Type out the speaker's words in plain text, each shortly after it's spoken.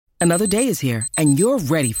Another day is here, and you're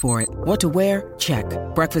ready for it. What to wear? Check.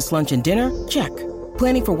 Breakfast, lunch, and dinner? Check.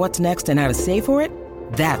 Planning for what's next and how to save for it?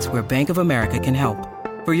 That's where Bank of America can help.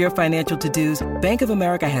 For your financial to-dos, Bank of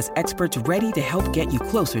America has experts ready to help get you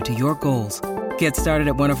closer to your goals. Get started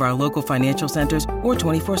at one of our local financial centers or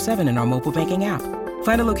 24/7 in our mobile banking app.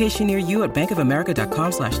 Find a location near you at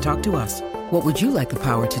bankofamerica.com/talktous. What would you like the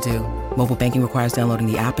power to do? Mobile banking requires downloading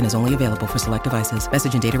the app and is only available for select devices.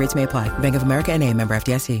 Message and data rates may apply. Bank of America N.A., member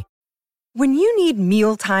FDIC. When you need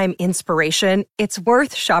mealtime inspiration, it's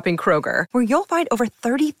worth shopping Kroger, where you'll find over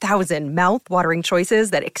 30,000 mouth-watering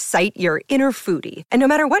choices that excite your inner foodie. And no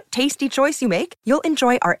matter what tasty choice you make, you'll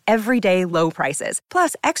enjoy our everyday low prices,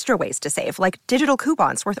 plus extra ways to save, like digital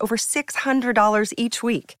coupons worth over $600 each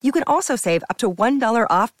week. You can also save up to $1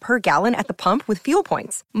 off per gallon at the pump with fuel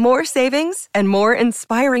points. More savings and more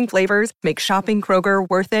inspiring flavors make shopping Kroger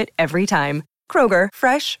worth it every time. Kroger,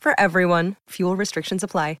 fresh for everyone. Fuel restrictions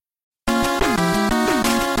apply.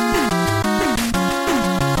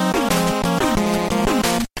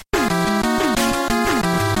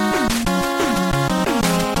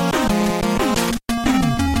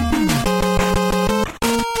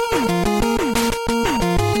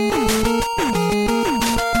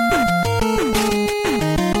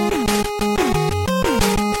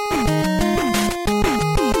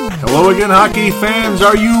 Hello again, hockey fans.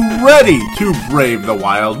 Are you ready to brave the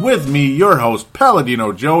wild? With me, your host,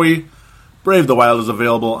 Paladino Joey. Brave the Wild is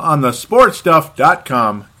available on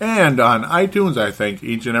thesportstuff.com and on iTunes. I thank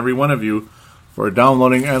each and every one of you for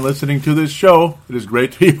downloading and listening to this show. It is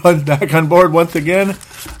great to be back on board once again,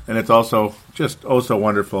 and it's also just so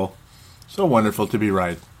wonderful to be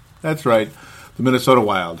right. That's right. The Minnesota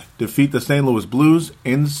Wild defeat the St. Louis Blues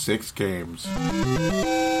in 6 games.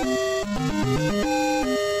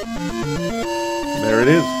 There it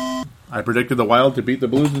is. I predicted the Wild to beat the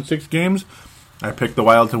Blues in 6 games. I picked the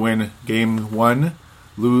Wild to win Game 1,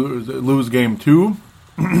 lose Game 2,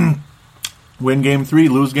 win Game 3,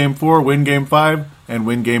 lose Game 4, win Game 5, and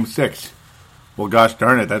win Game 6. Well, gosh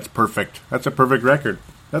darn it, that's perfect. That's a perfect record.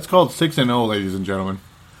 That's called 6-0, ladies and gentlemen.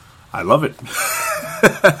 I love it.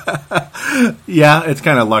 Yeah, it's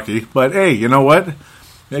kind of lucky. But hey, you know what?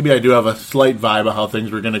 Maybe I do have a slight vibe of how things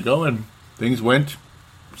were going to go, and things went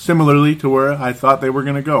similarly to where I thought they were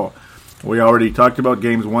going to go. We already talked about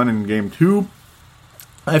Games 1 and Game 2.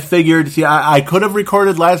 I figured, I could have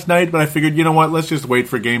recorded last night, but I figured, you know what, let's just wait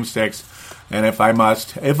for Game 6. And if I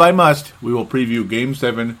must, we will preview Game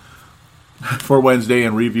 7 for Wednesday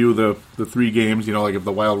and review the 3 games, like if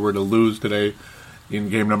the Wild were to lose today in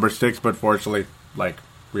game number 6. But fortunately, like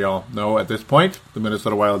we all know at this point, the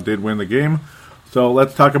Minnesota Wild did win the game. So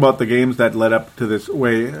let's talk about the games that led up to this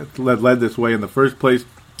way, led this way in the first place.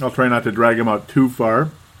 I'll try not to drag them out too far,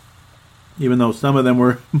 even though some of them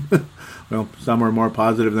were, some were more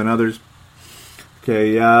positive than others.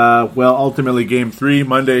 Okay, ultimately Game 3,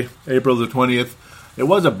 Monday, April the 20th. It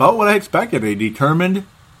was about what I expected. A determined,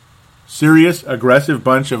 serious, aggressive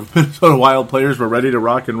bunch of Minnesota Wild players were ready to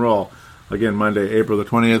rock and roll. Again, Monday, April the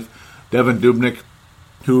 20th. Devan Dubnyk,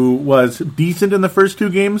 who was decent in the first 2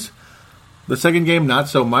 games. The second game, not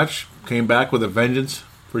so much. Came back with a vengeance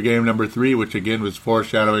for game number 3, which again was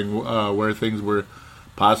foreshadowing where things were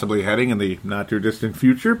possibly heading in the not-too-distant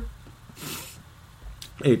future.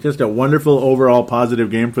 Hey, just a wonderful overall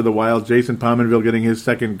positive game for the Wild. Jason Pominville getting his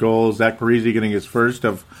second goal. Zach Parise getting his first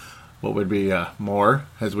of what would be more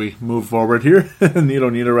as we move forward here. Nino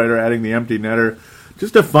Niederreiter adding the empty netter.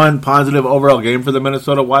 Just a fun, positive overall game for the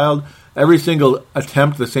Minnesota Wild. Every single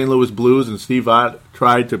attempt the St. Louis Blues and Steve Ott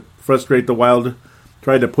tried to frustrate the Wild,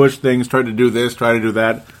 tried to push things, tried to do this, tried to do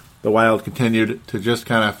that. The Wild continued to just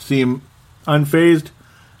kind of seem unfazed.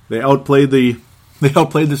 They outplayed the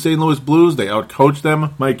St. Louis Blues. They outcoached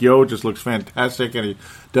them. Mike Yeo just looks fantastic, and he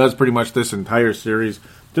does pretty much this entire series.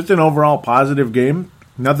 Just an overall positive game.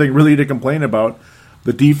 Nothing really to complain about.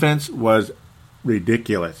 The defense was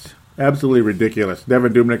ridiculous. Absolutely ridiculous.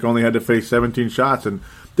 Devan Dubnyk only had to face 17 shots, and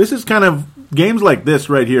this is kind of games like this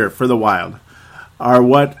right here for the Wild are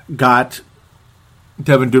what got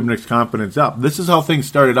Devan Dubnyk's confidence up. This is how things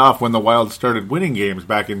started off when the Wild started winning games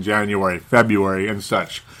back in January, February, and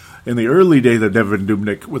such. In the early days of Devan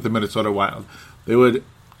Dubnyk with the Minnesota Wild, they would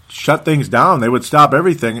shut things down. They would stop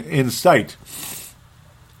everything in sight.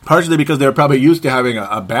 Partially because they were probably used to having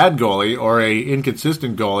a bad goalie or a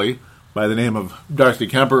inconsistent goalie by the name of Darcy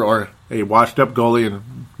Kemper, or a washed-up goalie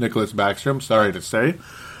in Nicholas Backstrom, sorry to say.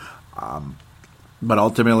 But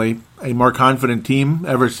ultimately, a more confident team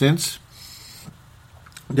ever since.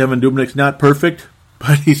 Devan Dubnyk's not perfect,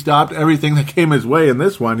 but he stopped everything that came his way in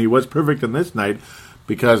this one. He was perfect in this night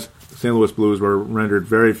because the St. Louis Blues were rendered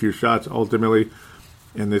very few shots. Ultimately,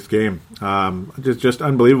 in this game. Just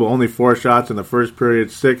unbelievable. Only 4 shots in the first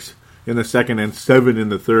period, 6 in the second, and 7 in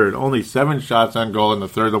the third. Only 7 shots on goal in the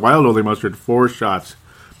third. The Wild only mustered 4 shots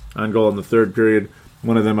on goal in the third period.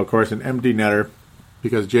 One of them, of course, an empty netter,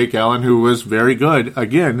 because Jake Allen, who was very good,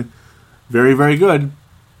 again, very, very good,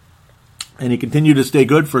 and he continued to stay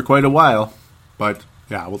good for quite a while. But,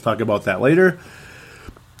 yeah, we'll talk about that later.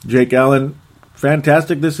 Jake Allen,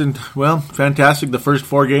 fantastic fantastic the first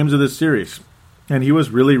 4 games of this series. And he was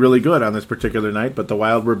really, really good on this particular night, but the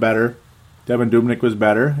Wild were better. Devan Dubnyk was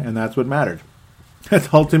better, and that's what mattered.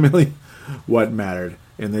 That's ultimately what mattered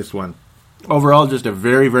in this one. Overall, just a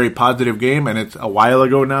very, very positive game, and it's a while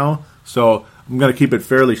ago now, so I'm going to keep it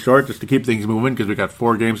fairly short just to keep things moving because we got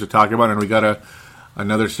 4 games to talk about, and we got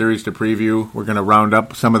another series to preview. We're going to round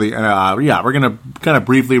up some of the, we're going to kind of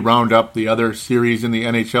briefly round up the other series in the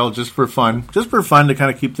NHL just for fun to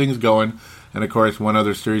kind of keep things going. And, of course, one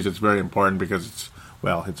other series that's very important because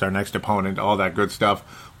it's our next opponent, all that good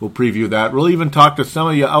stuff. We'll preview that. We'll even talk to some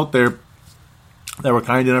of you out there that were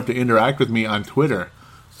kind enough to interact with me on Twitter.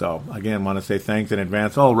 So, again, want to say thanks in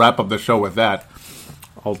advance. I'll wrap up the show with that,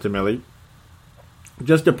 ultimately.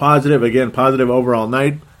 Just a positive overall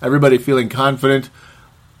night. Everybody feeling confident.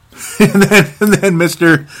 and then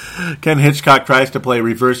Mr. Ken Hitchcock tries to play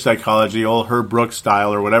reverse psychology, old Herb Brooks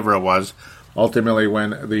style or whatever it was. Ultimately, when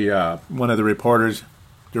the one of the reporters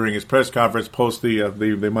during his press conference post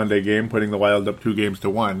the Monday game, putting the Wild up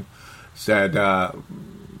 2-1, said,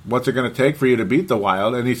 "What's it going to take for you to beat the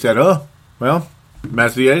Wild?" And he said,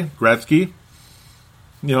 Messier, Gretzky,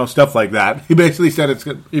 stuff like that. He basically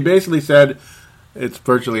said it's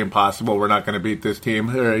virtually impossible. We're not going to beat this team.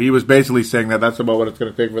 He was basically saying that's about what it's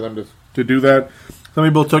going to take for them to do that. Some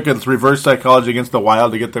people took it as reverse psychology against the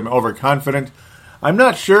Wild to get them overconfident. I'm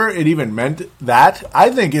not sure it even meant that.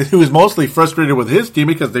 I think he was mostly frustrated with his team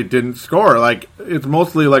because they didn't score. It's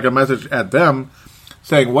mostly like a message at them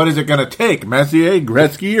saying, what is it going to take? Messier,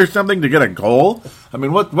 Gretzky, or something to get a goal? I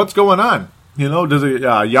mean, what's going on? Does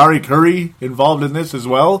Yari Curry involved in this as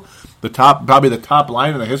well? Probably the top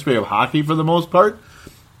line in the history of hockey for the most part.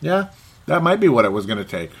 Yeah, that might be what it was going to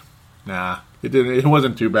take. Nah, it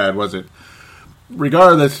wasn't too bad, was it?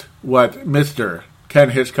 Regardless what Mr.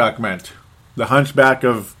 Ken Hitchcock meant, the hunchback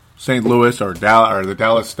of St. Louis or the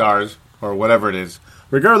Dallas Stars or whatever it is,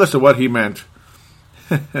 regardless of what he meant,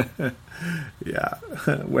 yeah,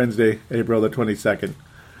 Wednesday, April the 22nd,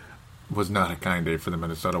 was not a kind day for the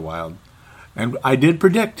Minnesota Wild. And I did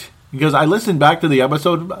predict, because I listened back to the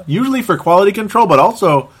episode, usually for quality control, but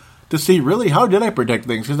also to see really how did I predict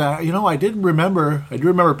things. Because, I do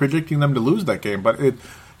remember predicting them to lose that game, but it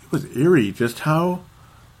was eerie just how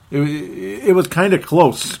it was kind of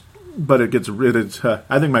close. But I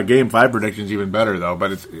think my Game 5 prediction is even better, though.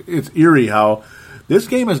 But it's eerie how this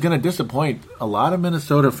game is going to disappoint a lot of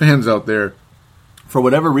Minnesota fans out there for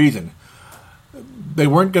whatever reason. They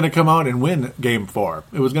weren't going to come out and win Game 4.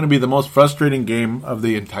 It was going to be the most frustrating game of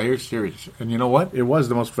the entire series. And you know what? It was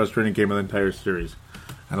the most frustrating game of the entire series.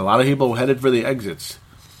 And a lot of people headed for the exits.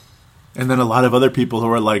 And then a lot of other people who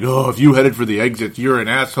were like, if you headed for the exits, you're an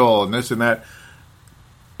asshole, and this and that.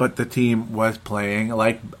 But the team was playing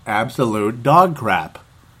like absolute dog crap.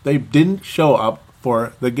 They didn't show up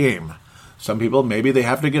for the game. Some people, maybe they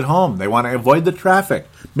have to get home. They want to avoid the traffic.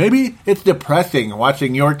 Maybe it's depressing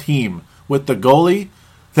watching your team with the goalie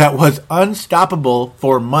that was unstoppable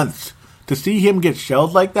for months. To see him get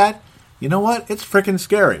shelled like that, you know what? It's freaking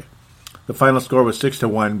scary. The final score was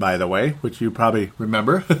 6-1, by the way, which you probably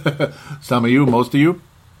remember. Some of you, most of you,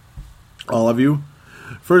 all of you.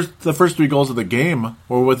 The first 3 goals of the game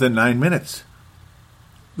were within 9 minutes.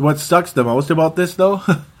 What sucks the most about this, though,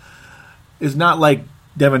 is not like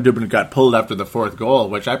Devan Dubnyk got pulled after the 4th goal,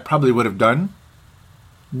 which I probably would have done.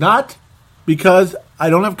 Not because I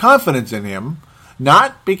don't have confidence in him.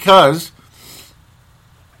 Not because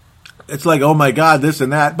it's like, oh my God, this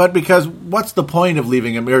and that. But because what's the point of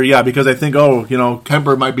leaving him? Or because I think,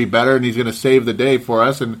 Kemper might be better and he's going to save the day for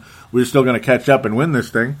us and we're still going to catch up and win this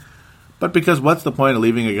thing. But because what's the point of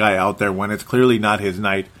leaving a guy out there when it's clearly not his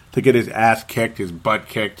night to get his ass kicked, his butt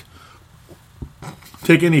kicked,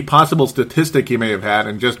 take any possible statistic he may have had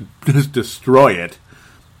and just destroy it,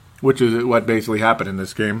 which is what basically happened in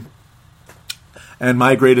this game. And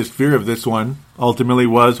my greatest fear of this one ultimately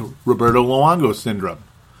was Roberto Luongo syndrome.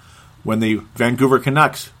 When the Vancouver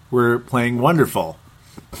Canucks were playing wonderful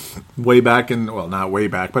way back not way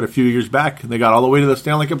back, but a few years back, they got all the way to the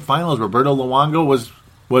Stanley Cup Finals. Roberto Luongo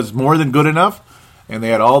was more than good enough, and they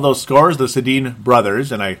had all those scores, the Sedin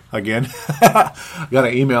brothers, and I, again, got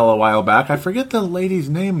an email a while back. I forget the lady's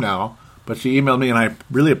name now, but she emailed me, and I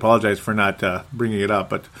really apologize for not bringing it up,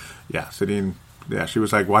 but yeah, Sedin, Yeah, she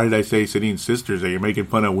was like, why did I say Sedin's sisters? Are you making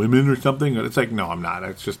fun of women or something? And it's like, no, I'm not.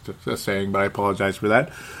 It's just a saying, but I apologize for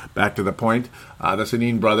that. Back to the point. The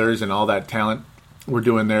Sedin brothers and all that talent were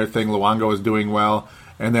doing their thing. Luongo was doing well.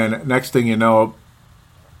 And then next thing you know,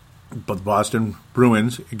 but the Boston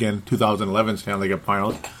Bruins, again, 2011 Stanley Cup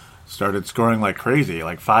Finals, started scoring like crazy,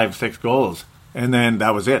 like 5-6 goals. And then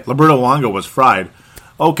that was it. Roberto Luongo was fried.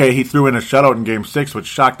 Okay, he threw in a shutout in Game 6, which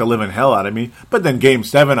shocked the living hell out of me. But then Game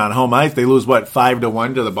 7 on home ice, they lose,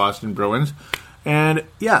 5-1 to the Boston Bruins. And,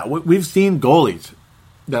 yeah, we've seen goalies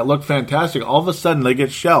that look fantastic. All of a sudden, they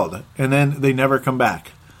get shelled, and then they never come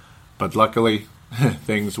back. But luckily,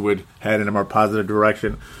 things would head in a more positive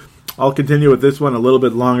direction. I'll continue with this one a little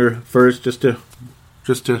bit longer first, just to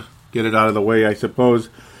get it out of the way, I suppose.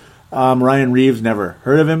 Ryan Reeves, never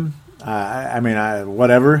heard of him.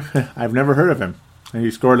 Whatever. I've never heard of him. And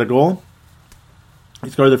he scored a goal. He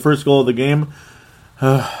scored the first goal of the game.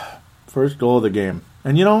 First goal of the game.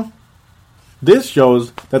 And you know, this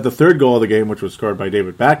shows that the third goal of the game, which was scored by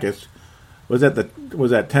David Backes, was at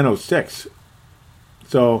 10:06.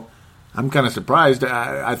 So I'm kind of surprised.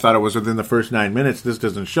 I thought it was within the first 9 minutes. This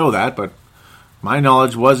doesn't show that, but my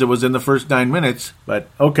knowledge was it was in the first 9 minutes. But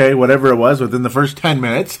okay, whatever it was, within the first 10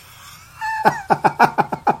 minutes.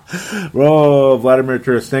 Whoa, Vladimir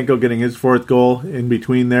Tarasenko getting his fourth goal in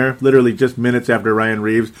between there, literally just minutes after Ryan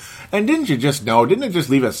Reeves. And didn't you just know, didn't it just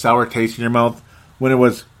leave a sour taste in your mouth when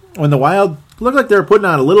the Wild looked like they were putting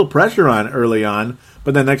on a little pressure on early on,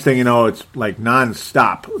 but the next thing you know, it's like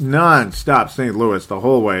non-stop St. Louis the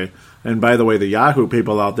whole way. And by the way, the Yahoo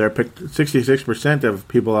people out there picked 66% of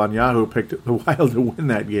people on Yahoo picked the Wild to win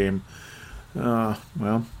that game.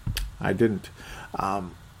 Well, I didn't.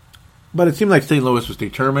 But it seemed like St. Louis was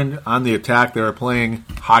determined on the attack. They were playing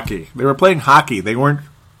hockey. They weren't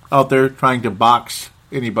out there trying to box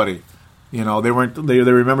anybody. You know, they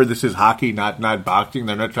remember this is hockey, not boxing.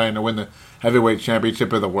 They're not trying to win the heavyweight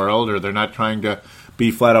championship of the world, or they're not trying to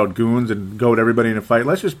be flat out goons and goad everybody in a fight.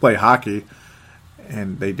 Let's just play hockey.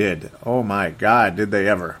 And they did. Oh my God, did they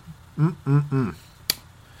ever.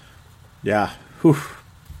 Yeah. Whew.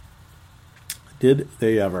 Did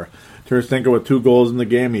they ever. Tarasenko with 2 goals in the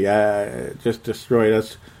game. He just destroyed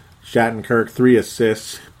us. Shattenkirk, 3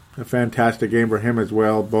 assists. A fantastic game for him as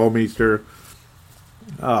well. Bouwmeester.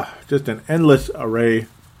 Just an endless array.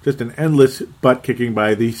 Just an endless butt kicking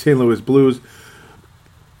by the St. Louis Blues.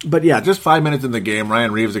 But yeah, just 5 minutes in the game,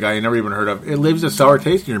 Ryan Reeves, a guy you never even heard of, it leaves a sour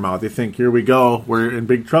taste in your mouth. You think, here we go, we're in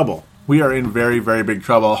big trouble. We are in very, very big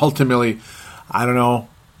trouble. Ultimately, I don't know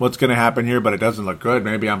what's going to happen here, but it doesn't look good.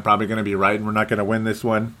 Maybe I'm probably going to be right and we're not going to win this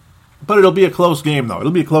one. But it'll be a close game, though.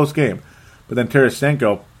 It'll be a close game. But then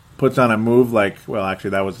Tarasenko puts on a move like, well, actually,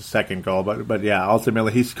 that was the second goal. But yeah,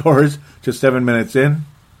 ultimately he scores just 7 minutes in.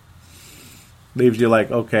 Leaves you like,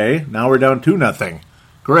 okay, now we're down 2-0.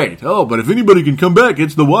 Great. Oh, but if anybody can come back,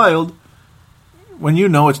 it's the Wild. When you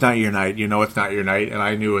know it's not your night, you know it's not your night. And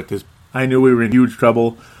I knew we were in huge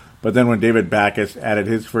trouble. But then when David Backes added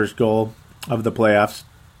his first goal of the playoffs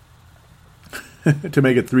to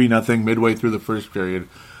make it 3-0 midway through the first period,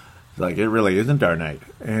 like, it really isn't our night.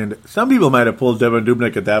 And some people might have pulled Devan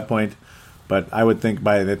Dubnyk at that point, but I would think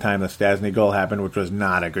by the time the Stastny goal happened, which was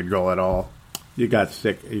not a good goal at all, you got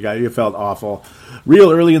sick. You felt awful. Real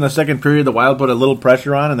early in the second period, the Wild put a little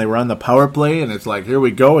pressure on, and they were on the power play, and it's like, here we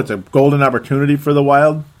go. It's a golden opportunity for the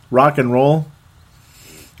Wild. Rock and roll.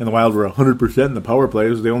 And the Wild were 100% in the power play.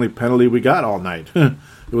 It was the only penalty we got all night. It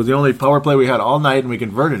was the only power play we had all night, and we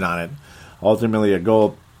converted on it. Ultimately, a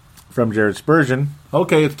goal from Jared Spurgeon.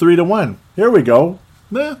 Okay, it's 3-1. Here we go.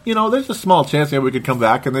 There's a small chance that we could come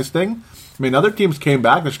back in this thing. I mean, other teams came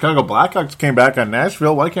back. The Chicago Blackhawks came back on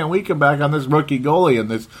Nashville. Why can't we come back on this rookie goalie and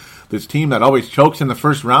this team that always chokes in the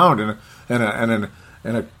first round and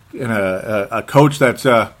a coach that's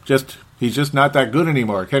he's just not that good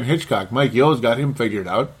anymore. Ken Hitchcock, Mike Yo's got him figured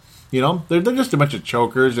out. You know, they're just a bunch of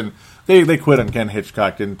chokers, and they quit on Ken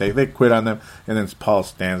Hitchcock, didn't they? They quit on them, and then Paul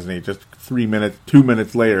Stastny just 2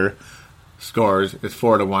 minutes later scores. It's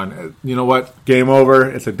 4-1. You know what? Game over.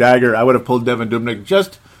 It's a dagger. I would have pulled Devan Dubnyk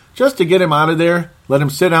just to get him out of there, let him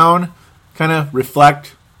sit down, kind of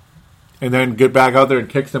reflect, and then get back out there and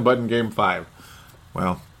kick some butt in Game 5.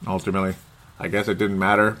 Well, ultimately, I guess it didn't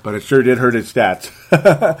matter, but it sure did hurt his stats.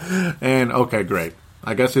 And, okay, great.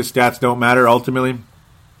 I guess his stats don't matter ultimately.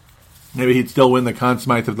 Maybe he'd still win the Conn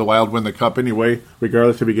Smythe if the Wild win the Cup anyway,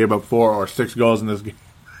 regardless if he gave up 4 or 6 goals in this game.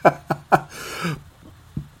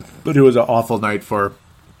 But it was an awful night for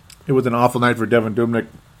Devan Dubnyk.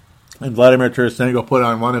 And Vladimir Tarasenko put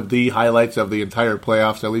on one of the highlights of the entire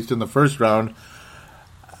playoffs, at least in the first round.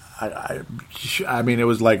 I mean, it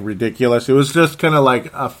was like ridiculous. It was just kind of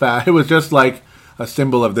like it was just like a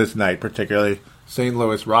symbol of this night, particularly. St.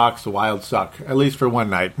 Louis rocks, the Wild suck, at least for one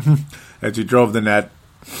night, as he drove the net.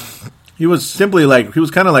 He was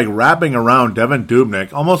kind of like wrapping around Devan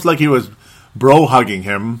Dubnyk, almost like he was bro-hugging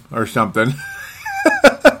him or something.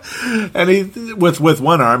 And he, with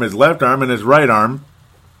one arm, his left arm and his right arm,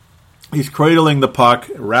 he's cradling the puck,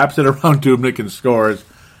 wraps it around Dubnyk and scores.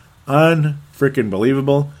 Unfreaking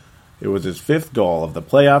believable. It was his 5th goal of the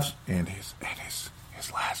playoffs and his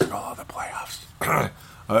last goal of the playoffs.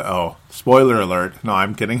 Uh-oh. Spoiler alert. No,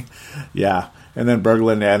 I'm kidding. Yeah. And then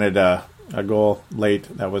Berglund added a goal late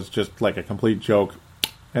that was just like a complete joke.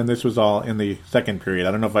 And this was all in the second period.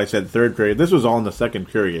 I don't know if I said third period. This was all in the second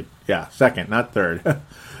period. Yeah, second, not third.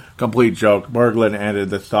 Complete joke. Berglund added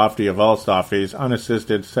the softie of all softies.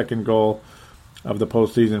 Unassisted, second goal of the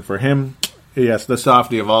postseason for him. Yes, the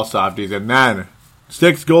softie of all softies. And then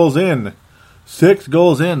 6 goals in. 6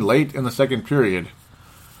 goals in late in the second period.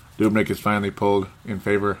 Dubnyk is finally pulled in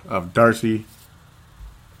favor of Darcy.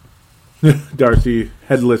 Darcy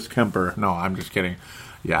Headless Kemper. No, I'm just kidding.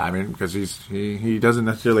 Yeah, I mean, because he doesn't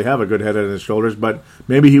necessarily have a good head on his shoulders, but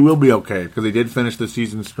maybe he will be okay, because he did finish the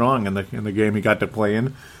season strong in the game he got to play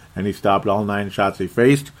in, and he stopped all 9 shots he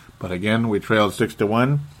faced. But again, we trailed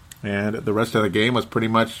 6-1, and the rest of the game was pretty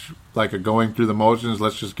much like a going through the motions,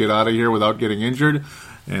 let's just get out of here without getting injured.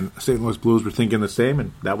 And St. Louis Blues were thinking the same,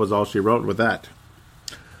 and that was all she wrote with that.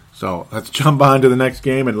 So let's jump on to the next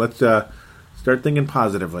game, and let's start thinking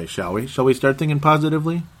positively, shall we? Shall we start thinking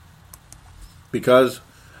positively? Because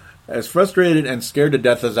as frustrated and scared to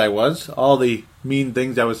death as I was, all the mean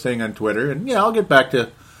things I was saying on Twitter, and yeah, I'll get back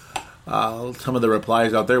to some of the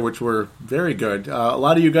replies out there, which were very good. A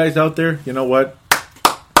lot of you guys out there, you know what?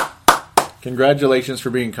 Congratulations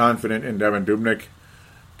for being confident in Devan Dubnyk.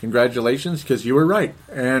 Congratulations, because you were right.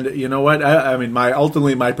 And you know what? I mean,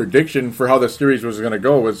 ultimately my prediction for how the series was going to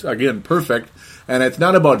go was, again, perfect. And it's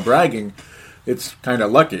not about bragging. It's kind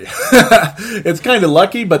of lucky. It's kind of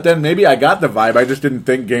lucky, but then maybe I got the vibe. I just didn't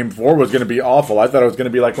think Game 4 was going to be awful. I thought it was going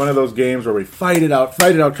to be like one of those games where we fight it out,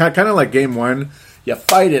 kind of like Game 1. You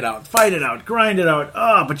fight it out, grind it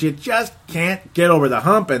out, but you just can't get over the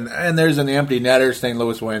hump, and there's an empty netter. St.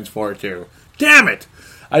 Louis wins 4-2. Damn it!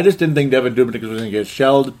 I just didn't think Devan Dubnyk was going to get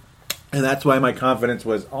shelled, and that's why my confidence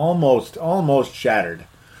was almost shattered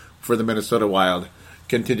for the Minnesota Wild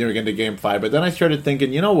continuing into Game 5. But then I started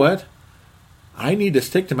thinking, you know what? I need to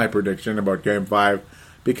stick to my prediction about Game 5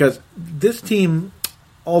 because this team,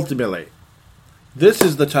 ultimately, this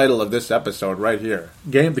is the title of this episode right here.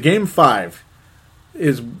 Game 5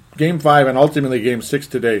 is Game 5 and ultimately Game 6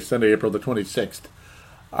 today, Sunday, April the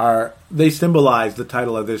 26th. They symbolize the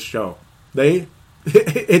title of this show.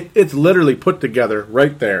 It's literally put together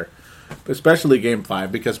right there, especially Game 5,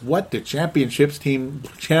 because what do championship teams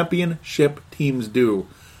do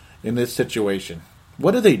in this situation?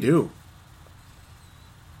 What do?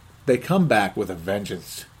 They come back with a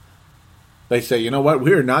vengeance. They say, you know what,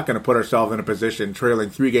 we're not going to put ourselves in a position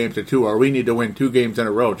trailing 3-2, or we need to win 2 games in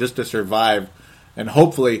a row just to survive and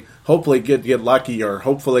hopefully get lucky, or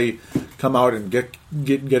hopefully come out and get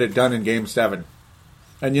it done in Game 7.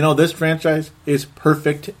 And you know, this franchise is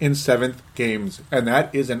perfect in 7th games, and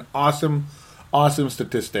that is an awesome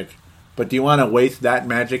statistic. But do you want to waste that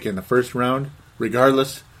magic in the first round,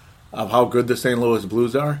 regardless of how good the St. Louis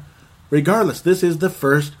Blues are? Regardless, this is the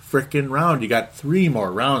first frickin' round. You got 3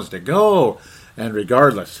 more rounds to go. And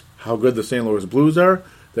regardless how good the St. Louis Blues are,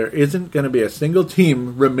 there isn't going to be a single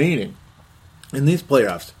team remaining in these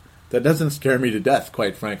playoffs that doesn't scare me to death,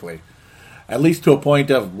 quite frankly. At least to a point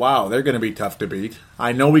of, wow, they're going to be tough to beat.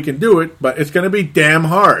 I know we can do it, but it's going to be damn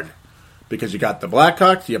hard. Because you got the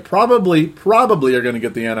Blackhawks, you probably are going to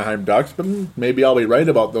get the Anaheim Ducks, but maybe I'll be right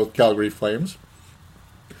about those Calgary Flames.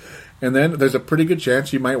 And then there's a pretty good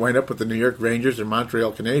chance you might wind up with the New York Rangers or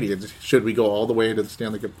Montreal Canadiens, should we go all the way into the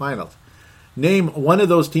Stanley Cup Finals. Name one of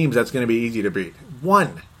those teams that's going to be easy to beat.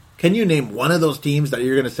 One. Can you name one of those teams that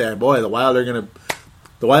you're going to say, boy, the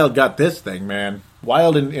Wild got this thing, man.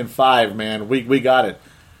 Wild in 5, man. We got it.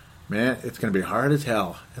 Man, it's going to be hard as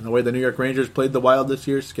hell. And the way the New York Rangers played the Wild this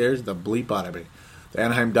year scares the bleep out of me. The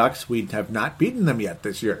Anaheim Ducks, we have not beaten them yet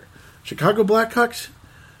this year. Chicago Blackhawks,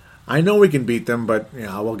 I know we can beat them, but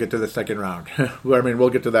we'll get to the second round.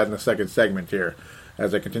 We'll get to that in the second segment here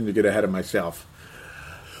as I continue to get ahead of myself.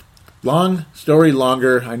 Long story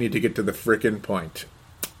longer, I need to get to the frickin' point.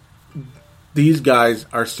 These guys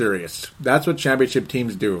are serious. That's what championship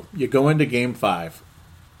teams do. You go into Game 5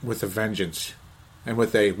 with a vengeance and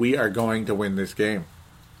with a, we are going to win this game.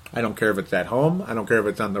 I don't care if it's at home. I don't care if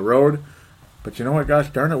it's on the road. But you know what, gosh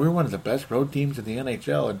darn it, we're one of the best road teams in the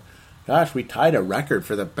NHL. And gosh, we tied a record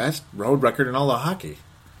for the best road record in all of hockey.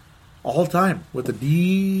 all time with the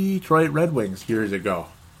Detroit Red Wings years ago.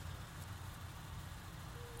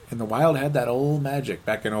 And the Wild had that old magic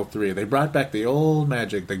back in 03. They brought back the old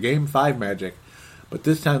magic, the Game 5 magic. But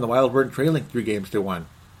this time the Wild weren't trailing 3-1.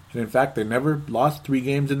 And in fact, they never lost 3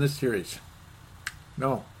 games in this series.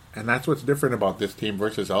 No. And that's what's different about this team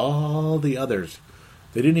versus all the others.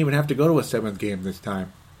 They didn't even have to go to a 7th game this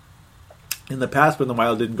time. In the past, when the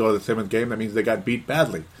Wild didn't go to the 7th game, that means they got beat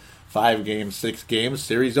badly. 5 games, 6 games,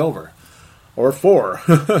 series over. Or 4.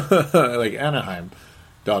 Like Anaheim.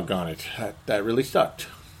 Doggone it. That really sucked.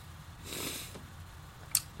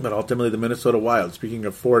 But ultimately, the Minnesota Wild, speaking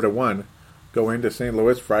of 4-1, go into St.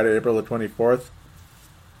 Louis Friday, April the 24th.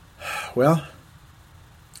 Well,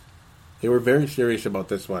 they were very serious about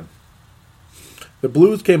this one. The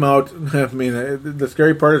Blues came out. I mean, the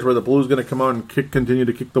scary part is where the Blues going to come out and continue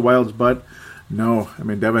to kick the Wild's butt. No, I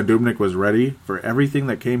mean, Devan Dubnyk was ready for everything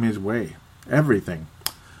that came his way. Everything.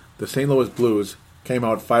 The St. Louis Blues came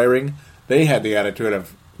out firing. They had the attitude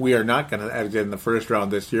of, we are not going to exit in the first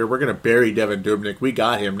round this year. We're going to bury Devan Dubnyk. We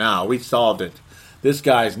got him now. We solved it. This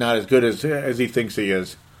guy's not as good as he thinks he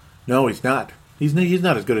is. No, he's not. He's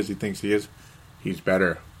not as good as he thinks he is. He's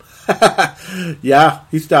better. Yeah,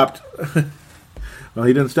 he stopped. Well,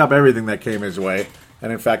 he didn't stop everything that came his way.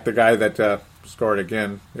 And in fact, the guy that scored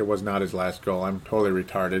again, it was not his last goal. I'm totally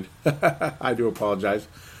retarded. I do apologize.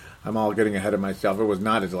 I'm all getting ahead of myself. It was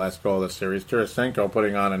not his last goal of the series. Tarasenko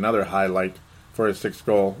putting on another highlight for his 6th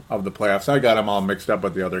goal of the playoffs. I got him all mixed up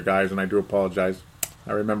with the other guys, and I do apologize.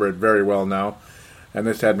 I remember it very well now. And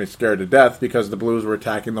this had me scared to death because the Blues were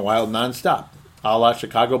attacking the Wild nonstop, a la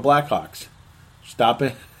Chicago Blackhawks.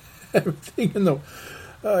 Stopping everything in the...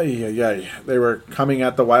 They were coming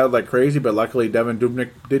at the Wild like crazy, but luckily Devan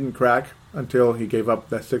Dubnyk didn't crack until he gave up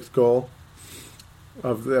that 6th goal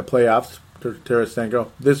of the playoffs to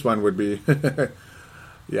Tarasenko. This one would be...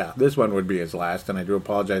 this one would be his last, and I do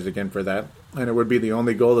apologize again for that. And it would be the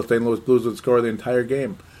only goal the St. Louis Blues would score the entire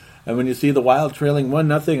game. And when you see the Wild trailing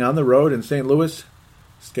 1-0 on the road in St. Louis,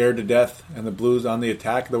 scared to death, and the Blues on the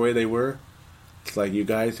attack the way they were, it's like, you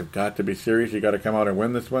guys have got to be serious. You got to come out and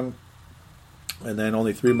win this one. And then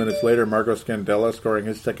only 3 minutes later, Marco Scandella scoring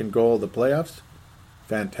his 2nd goal of the playoffs.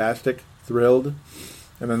 Fantastic. Thrilled.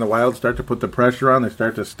 And then the Wild start to put the pressure on. They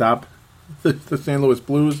start to stop the St. Louis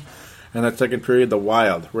Blues. And that second period, the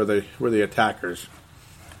Wild were the attackers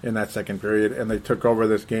in that second period. And they took over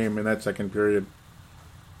this game in that second period.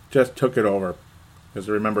 Just took it over. Because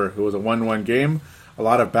remember, it was a 1-1 game. A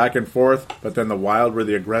lot of back and forth. But then the Wild were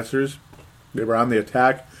the aggressors. They were on the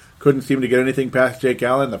attack. Couldn't seem to get anything past Jake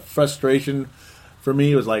Allen. The frustration for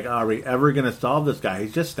me was like, are we ever going to solve this guy?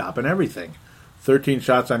 He's just stopping everything. 13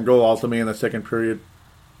 shots on goal ultimately in the second period.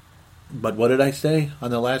 But what did I say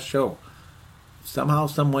on the last show? Somehow,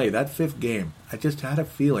 some way, that 5th game, I just had a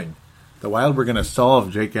feeling the Wild were going to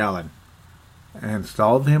solve Jake Allen. And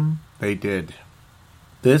solve him, they did.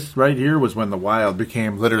 This right here was when the Wild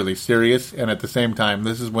became literally serious. And at the same time,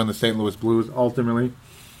 this is when the St. Louis Blues ultimately,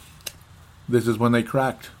 this is when they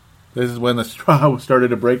cracked. This is when the straw started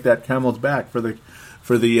to break that camel's back for the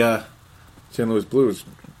St. Louis Blues.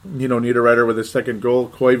 You know, Niederreiter with his 2nd goal.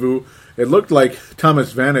 Koivu. It looked like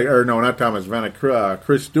Thomas Vanek, or no, not Thomas Vanek.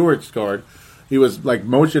 Chris Stewart scored. He was like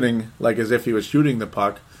motioning like as if he was shooting the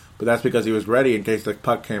puck, but that's because he was ready in case the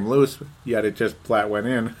puck came loose. Yet it just flat went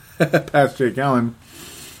in past Jake Allen.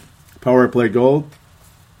 Power play goal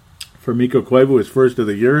for Mikko Koivu, his 1st of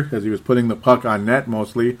the year, as he was putting the puck on net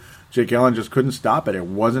mostly. Jake Allen just couldn't stop it. It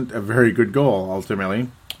wasn't a very good goal, ultimately,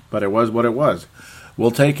 but it was what it was.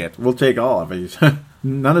 We'll take it. We'll take all of these.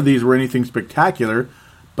 None of these were anything spectacular,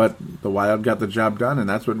 but the Wild got the job done, and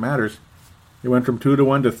that's what matters. It went from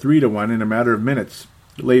 2-1 to 3-1 in a matter of minutes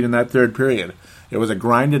late in that 3rd period. It was a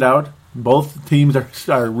grinded out. Both teams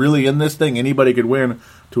are really in this thing. Anybody could win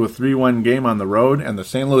to a 3-1 game on the road, and the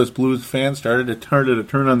St. Louis Blues fans started to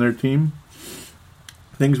turn on their team.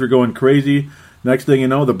 Things were going crazy. Next thing you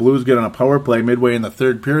know, the Blues get on a power play midway in the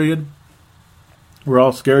 3rd period. We're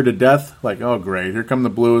all scared to death. Like, oh, great. Here come the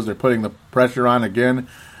Blues. They're putting the pressure on again.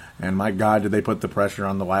 And my God, did they put the pressure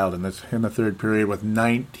on the Wild in the 3rd period with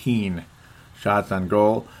 19 shots on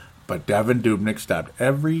goal. But Devan Dubnyk stopped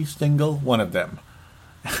every single one of them.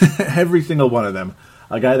 Every single one of them.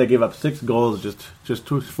 A guy that gave up 6 goals just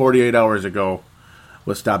 48 hours ago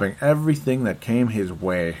was stopping everything that came his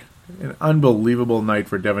way. An unbelievable night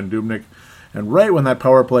for Devan Dubnyk. And right when that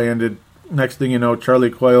power play ended, next thing you know,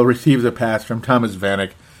 Charlie Coyle receives a pass from Thomas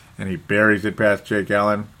Vanek, and he buries it past Jake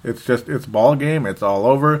Allen. It's ball game. It's all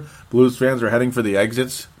over. Blues fans are heading for the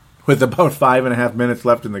exits with about 5.5 minutes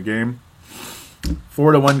left in the game.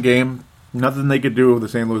 4-1 game. Nothing they could do, the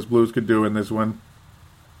St. Louis Blues could do in this one.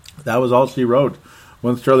 that was all she wrote.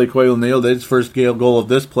 Once Charlie Coyle nailed his first goal of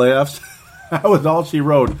this playoffs, that was all she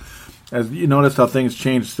wrote. As you notice how things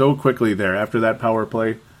changed so quickly there after that power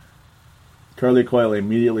play. Charlie Coyle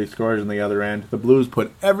immediately scores on the other end. The Blues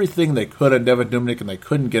put everything they could on Devan Dubnyk, and they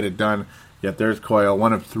couldn't get it done. Yet there's Coyle,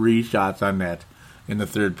 one of 3 shots on net in the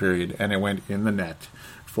third period, and it went in the net.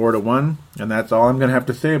 4-1, and that's all I'm going to have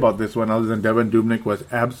to say about this one, other than Devan Dubnyk was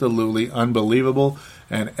absolutely unbelievable,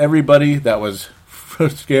 and everybody that was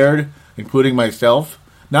scared, including myself,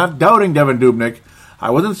 not doubting Devan Dubnyk. I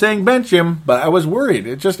wasn't saying bench him, but I was worried.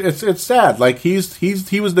 It's sad. Like he was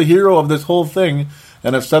the hero of this whole thing,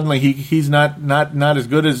 and if suddenly he's not as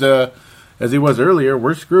good as he was earlier,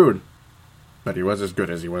 we're screwed. But he was as good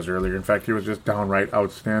as he was earlier. In fact, he was just downright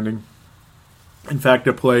outstanding. In fact,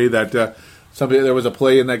 a play that there was a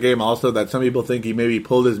play in that game also that some people think he maybe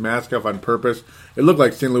pulled his mask off on purpose. It looked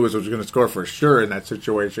like St. Louis was going to score for sure in that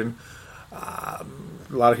situation. A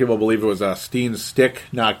lot of people believe it was Steen's stick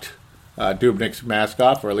knocked Dubnyk's mask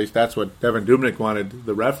off, or at least that's what Devan Dubnyk wanted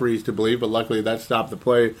the referees to believe, but luckily that stopped the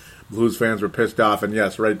play. Blues fans were pissed off, and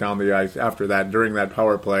yes, right down the ice after that, during that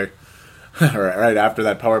power play, right after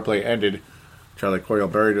that power play ended, Charlie Coyle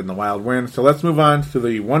buried in the Wild win. So let's move on to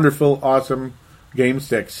the wonderful, awesome Game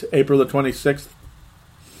 6, April the 26th.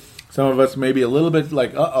 Some of us may be a little bit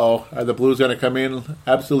like, are the Blues going to come in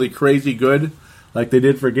absolutely crazy good like they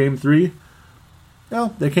did for Game 3?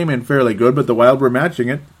 Well, they came in fairly good, but the Wild were matching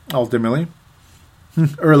it, ultimately,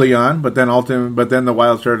 early on. But then the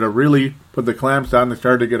Wild started to really put the clamps on. They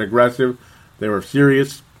started to get aggressive. They were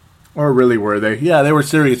serious. Or really were they? Yeah, they were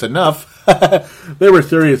serious enough. They were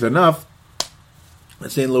serious enough.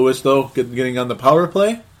 St. Louis, though, getting on the power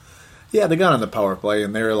play. Yeah, they got on the power play,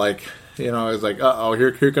 and they were like, it was like,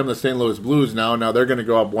 here come the St. Louis Blues now. Now they're going to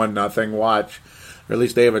go up 1-0, watch. Or at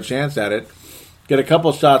least they have a chance at it. Get a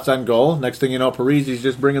couple shots on goal. Next thing you know, Parise's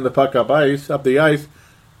just bringing the puck up the ice.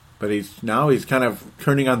 But he's kind of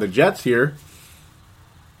turning on the Jets here.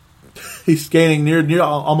 He's skating near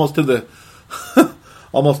almost to the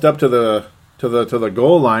almost up to the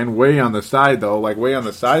goal line, way on the side though, like way on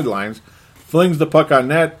the sidelines. Flings the puck on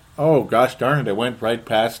net. Oh gosh darn it! It went right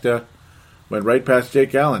past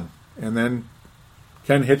Jake Allen, and then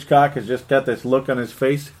Ken Hitchcock has just got this look on his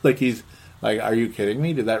face, like he's like, "Are you kidding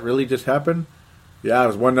me? Did that really just happen?" Yeah, it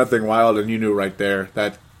was 1-0 Wild, and you knew right there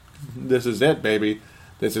that this is it, baby.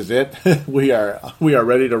 This is it. we are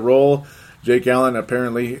ready to roll. Jake Allen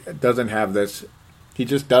apparently doesn't have this. He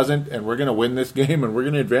just doesn't, and we're going to win this game, and we're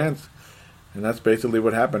going to advance. And that's basically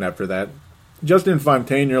what happened after that. Justin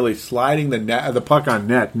Fontaine nearly sliding the puck on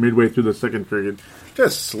net midway through the second period.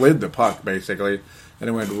 Just slid the puck, basically, and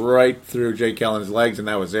it went right through Jake Allen's legs, and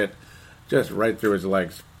that was it. Just right through his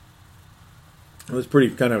legs. It was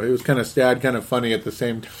kind of sad, kind of funny at the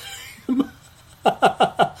same time.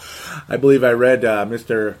 I believe I read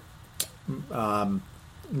Mr.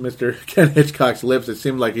 Ken Hitchcock's lips. It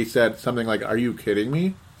seemed like he said something like, "Are you kidding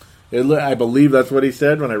me?" I believe that's what he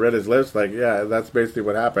said when I read his lips. Like, yeah, that's basically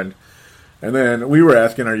what happened. And then we were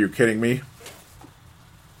asking, "Are you kidding me?"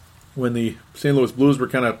 When the St. Louis Blues were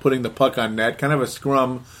kind of putting the puck on net, kind of a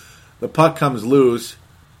scrum, the puck comes loose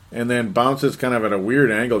and then bounces kind of at a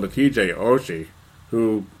weird angle to TJ Oshie,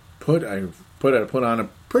 who put on a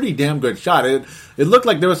pretty damn good shot. It looked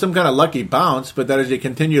like there was some kind of lucky bounce, but then as you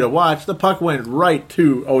continue to watch, the puck went right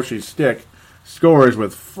to Oshie's stick. Scores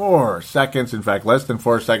with 4 seconds, in fact, less than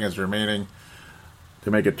 4 seconds remaining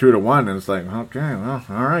to make it 2-1. And it's like, okay, well,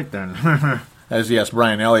 all right then. As yes,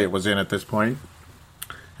 Brian Elliott was in at this point,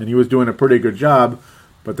 and he was doing a pretty good job.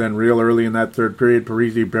 But then real early in that third period,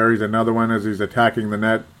 Parise buries another one as he's attacking the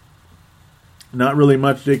net. Not really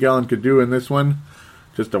much Jake Allen could do in this one.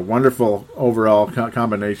 Just a wonderful overall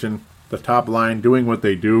combination. The top line doing what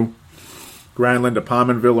they do. Granlund to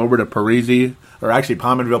Pominville over to Parise. Or actually,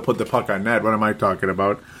 Pominville put the puck on net. What am I talking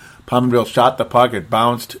about? Pominville shot the puck. It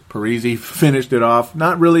bounced. Parise finished it off.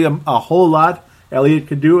 Not really a whole lot Elliott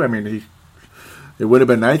could do. I mean, it would have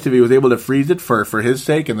been nice if he was able to freeze it for his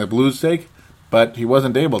sake and the Blues' sake. But he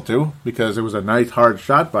wasn't able to because it was a nice hard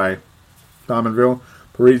shot by Pominville.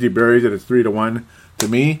 Parise buries it. It's 3-1. To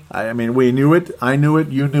me, I mean, we knew it. I knew it.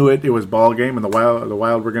 You knew it. It was ball game, and the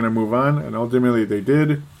Wild were going to move on, and ultimately they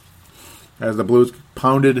did. As the Blues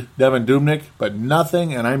pounded Devan Dubnyk, but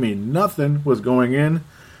nothing, and I mean nothing, was going in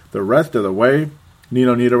the rest of the way.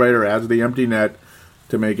 Nino Niederreiter adds the empty net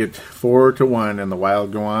to make it 4-1, and the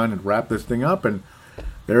Wild go on and wrap this thing up, and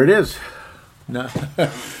there it is.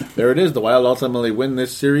 There it is. The Wild ultimately win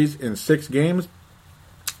this series in 6 games.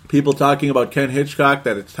 People talking about Ken Hitchcock,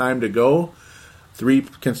 that it's time to go. 3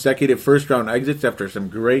 consecutive first-round exits after some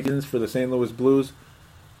great wins for the St. Louis Blues.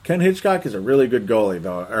 Ken Hitchcock is a really good goalie,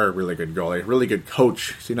 though. Or really good goalie. Really good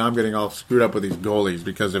coach. See, now I'm getting all screwed up with these goalies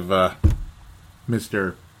because of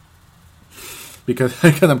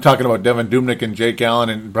Because I'm talking about Devin Dubnyk and Jake Allen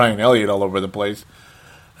and Brian Elliott all over the place.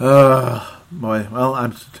 Boy, well,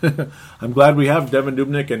 I'm glad we have Devin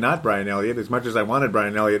Dubnyk and not Brian Elliott, as much as I wanted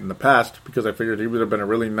Brian Elliott in the past, because I figured he would have been a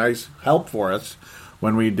really nice help for us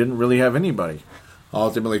when we didn't really have anybody.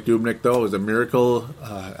 Ultimately, Dubnyk, though, was a miracle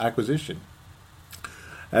acquisition.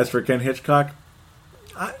 As for Ken Hitchcock,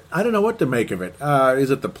 I don't know what to make of it. Is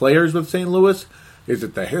it the players with St. Louis? Is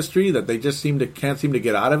it the history that they just can't seem to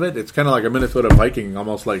get out of it? It's kind of like a Minnesota Viking,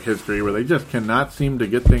 almost like history, where they just cannot seem to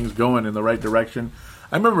get things going in the right direction.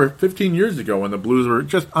 I remember 15 years ago when the Blues were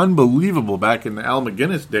just unbelievable back in the Al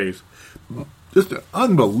McGinnis days. Just an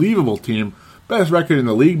unbelievable team. Best record in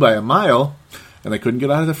the league by a mile, and they couldn't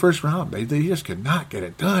get out of the first round. They just could not get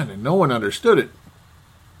it done, and no one understood it.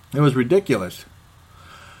 It was ridiculous.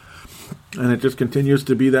 And it just continues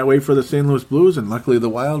to be that way for the St. Louis Blues, and luckily the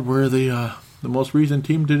Wild were the most recent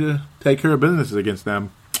team to take care of business against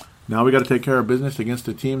them. Now we got to take care of business against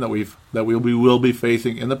a team that we will be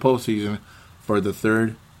facing in the postseason for the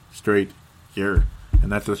third straight year,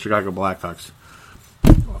 and that's the Chicago Blackhawks.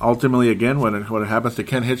 Ultimately, again, when it happens to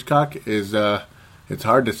Ken Hitchcock is it's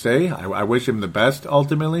hard to say. I wish him the best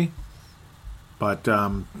ultimately, but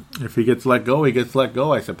if he gets let go, he gets let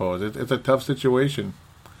go. I suppose it's a tough situation.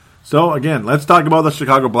 So again, let's talk about the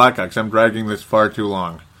Chicago Blackhawks. I'm dragging this far too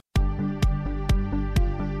long.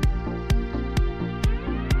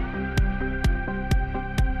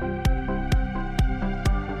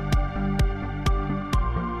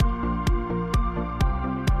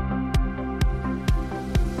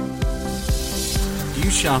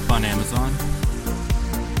 Shop on Amazon.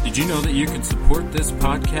 Did you know that you can support this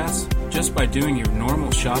podcast just by doing your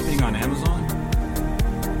normal shopping on Amazon?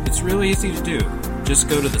 It's really easy to do. Just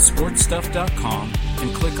go to thesportstuff.com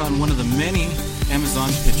and click on one of the many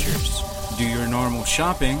Amazon pictures. Do your normal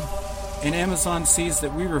shopping, and Amazon sees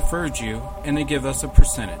that we referred you, and they give us a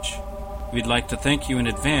percentage. We'd like to thank you in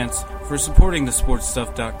advance for supporting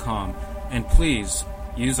thesportstuff.com, and please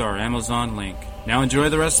use our Amazon link. Now enjoy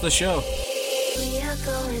the rest of the show. We are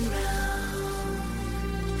going round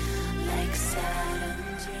like Saturn.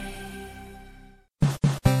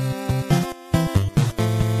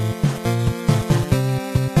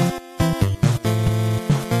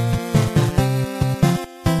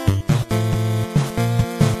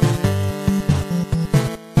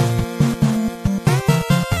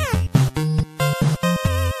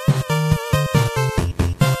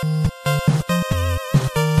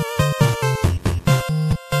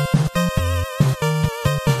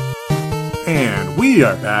 We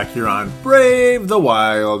are back here on Brave the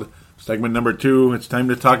Wild, segment number 2. It's time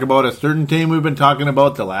to talk about a certain team we've been talking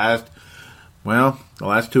about the last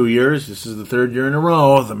 2 years. This is the third year in a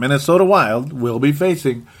row. The Minnesota Wild will be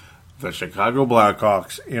facing the Chicago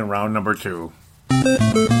Blackhawks in round number 2. Yep.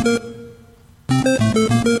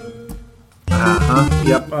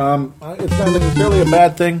 It's not necessarily a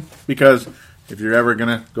bad thing, because if you're ever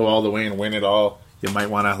going to go all the way and win it all, you might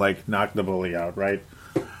want to knock the bully out, right?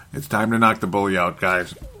 It's time to knock the bully out,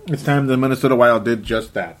 guys. It's time the Minnesota Wild did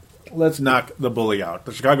just that. Let's knock the bully out.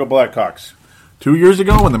 The Chicago Blackhawks. 2 years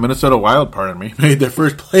ago, when the Minnesota Wild, made their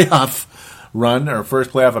first playoff run, or first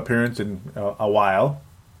playoff appearance in a while,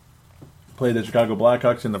 played the Chicago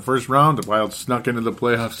Blackhawks in the first round. The Wild snuck into the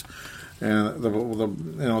playoffs, and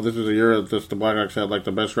this was a year that the Blackhawks had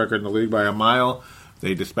the best record in the league by a mile.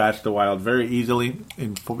 They dispatched the Wild very easily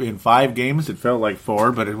in 5 games. It felt like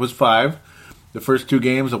 4, but it was 5. The first 2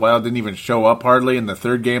 games, the Wild didn't even show up hardly. In the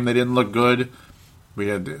third game, they didn't look good. We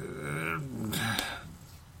had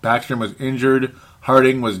Backstrom was injured.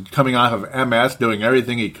 Harding was coming off of MS, doing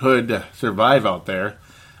everything he could to survive out there.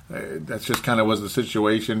 That's just kind of was the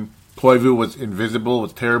situation. Koivu was invisible,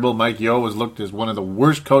 was terrible. Mike Yeo looked as one of the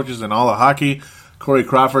worst coaches in all of hockey. Corey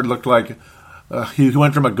Crawford looked like he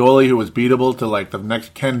went from a goalie who was beatable to the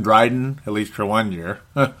next Ken Dryden, at least for 1 year.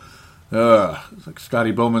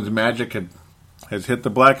 Scotty Bowman's magic has hit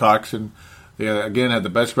the Blackhawks, and they again had the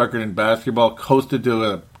best record in basketball, coasted to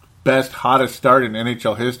the best, hottest start in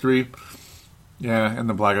NHL history. Yeah, and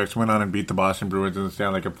the Blackhawks went on and beat the Boston Bruins in the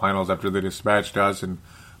Stanley Cup Finals after they dispatched us and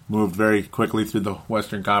moved very quickly through the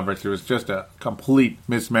Western Conference. It was just a complete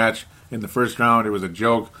mismatch in the first round. It was a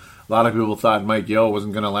joke. A lot of people thought Mike Yeo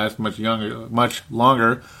wasn't going to last much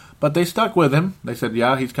longer, but they stuck with him. They said,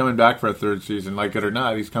 yeah, he's coming back for a third season. Like it or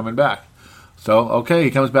not, he's coming back. So, okay,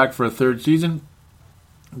 he comes back for a third season.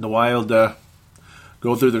 The Wild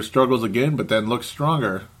go through their struggles again, but then look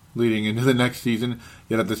stronger leading into the next season.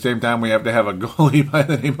 Yet at the same time, we have to have a goalie by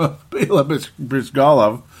the name of Bela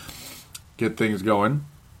Brizgalov. get things going.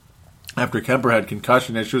 After Kemper had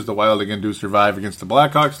concussion issues, the Wild again do survive against the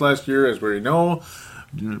Blackhawks last year, as we know.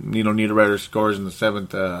 Niederreiter scores in the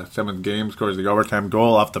seventh game, scores the overtime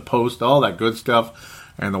goal off the post, all that good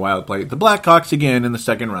stuff. And the Wild played the Blackhawks again in the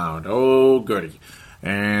second round. Oh, goody.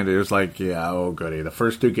 And it was like, yeah, oh, goody. The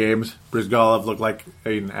first two games, Brizgalov looked like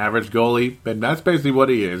an average goalie, and that's basically what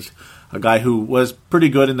he is. A guy who was pretty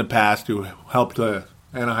good in the past, who helped the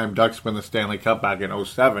Anaheim Ducks win the Stanley Cup back in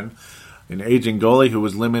 2007. An aging goalie who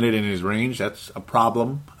was limited in his range. That's a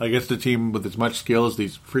problem against a team with as much skill as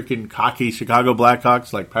these freaking cocky Chicago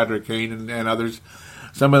Blackhawks like Patrick Kane and others.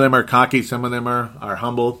 Some of them are cocky, some of them are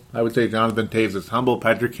humble. I would say Jonathan Toews is humble.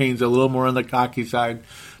 Patrick Kane's a little more on the cocky side.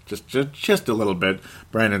 Just a little bit.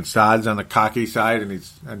 Brandon Saad's on the cocky side, and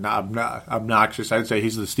he's obnoxious. I'd say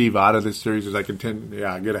he's the Steve Ott of this series as I continue.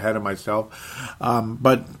 Yeah, I get ahead of myself.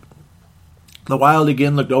 But the Wild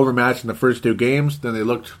again looked overmatched in the first two games. Then they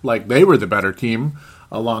looked like they were the better team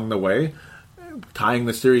along the way, tying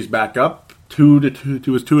the series back up 2-2.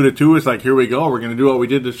 It was 2-2. It's like, here we go. We're going to do what we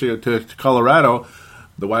did to Colorado.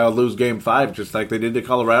 The Wild lose Game 5 just like they did to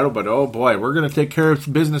Colorado. But, oh, boy, we're going to take care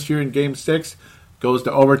of business here in Game 6. Goes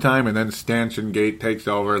to overtime, and then Stanchion Gate takes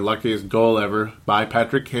over. Luckiest goal ever by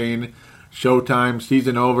Patrick Kane. Showtime,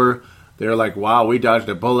 season over. They're like, wow, we dodged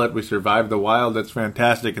a bullet. We survived the Wild. That's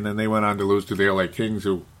fantastic. And then they went on to lose to the LA Kings,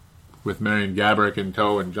 who, with Marian Gaborik in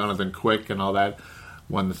tow and Jonathan Quick and all that,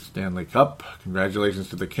 won the Stanley Cup. Congratulations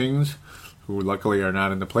to the Kings, who luckily are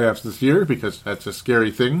not in the playoffs this year because that's a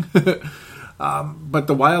scary thing. But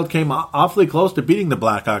the Wild came awfully close to beating the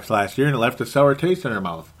Blackhawks last year, and it left a sour taste in their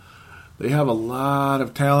mouth. They have a lot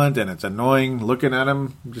of talent, and it's annoying looking at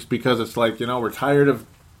them just because it's like, we're tired of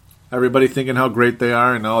everybody thinking how great they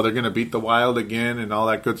are and, they're going to beat the Wild again and all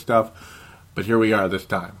that good stuff. But here we are this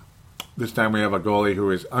time. This time we have a goalie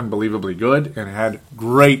who is unbelievably good and had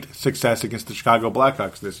great success against the Chicago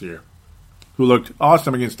Blackhawks this year, who looked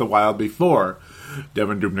awesome against the Wild before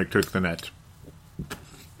Devan Dubnyk took the net.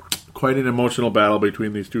 Quite an emotional battle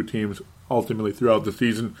between these two teams ultimately throughout the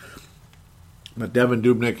season. But Devan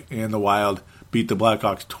Dubnyk and the Wild beat the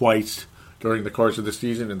Blackhawks twice during the course of the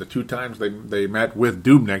season, and the two times they met with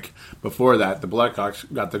Dubnyk before that, the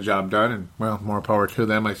Blackhawks got the job done, and, well, more power to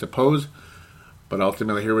them, I suppose. But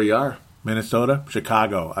ultimately, here we are. Minnesota,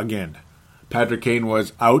 Chicago, again. Patrick Kane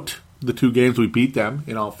was out the two games we beat them,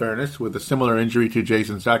 in all fairness, with a similar injury to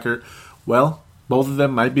Jason Zucker. Well, both of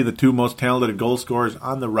them might be the two most talented goal scorers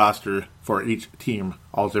on the roster for each team.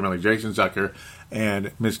 Ultimately, Jason Zucker and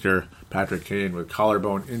Mr. Patrick Kane with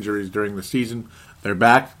collarbone injuries during the season. They're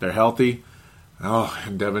back. They're healthy. Oh,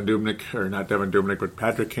 and Devan Dubnyk, or not Devan Dubnyk, but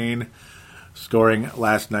Patrick Kane scoring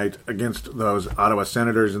last night against those Ottawa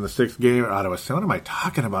Senators in the sixth game. What am I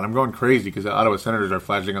talking about? I'm going crazy because the Ottawa Senators are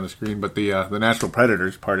flashing on the screen, but the Nashville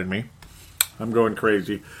Predators, pardon me. I'm going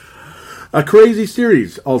crazy. A crazy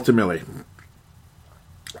series, ultimately.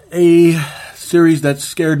 A series that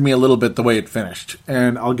scared me a little bit the way it finished,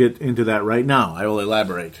 and I'll get into that right now. I will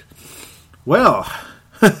elaborate. Well,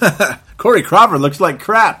 Corey Crawford looks like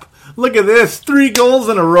crap. Look at this. 3 goals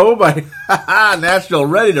in a row by Nashville,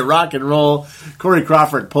 ready to rock and roll. Corey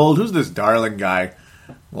Crawford pulled. Who's this Darling guy?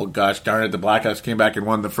 Well, gosh darn it, the Blackhawks came back and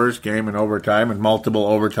won the first game in overtime and multiple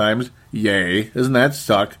overtimes. Yay. Doesn't that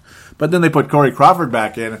suck? But then they put Corey Crawford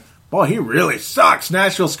back in. Boy, he really sucks.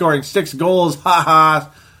 Nashville scoring 6 goals. Ha.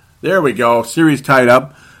 There we go. Series tied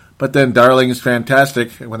up. But then Darling is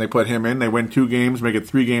fantastic. When they put him in, they win 2 games, make it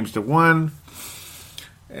 3-1.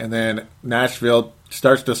 And then Nashville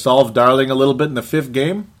starts to solve Darling a little bit in the 5th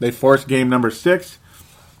game. They force game number 6.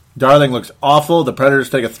 Darling looks awful. The Predators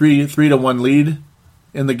take a 3-1 lead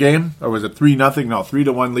in the game. Or was it 3-0? No,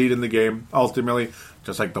 3-1 lead in the game. Ultimately,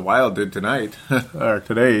 just like the Wild did tonight. Or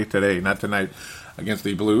today, not tonight, against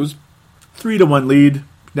the Blues. 3-1 lead.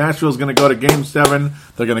 Nashville's going to go to Game 7.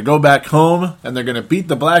 They're going to go back home, and they're going to beat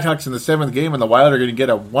the Blackhawks in the 7th game, and the Wild are going to get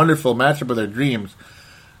a wonderful matchup of their dreams.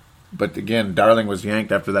 But again, Darling was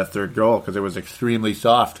yanked after that 3rd goal because it was extremely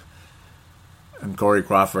soft. And Corey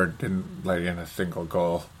Crawford didn't let in a single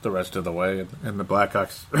goal the rest of the way. And the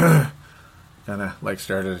Blackhawks kind of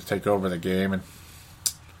started to take over the game. And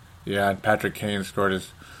and Patrick Kane scored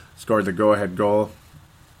the go-ahead goal.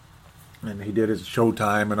 And he did his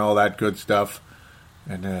showtime and all that good stuff.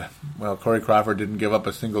 And, Corey Crawford didn't give up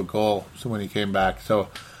a single goal when he came back. So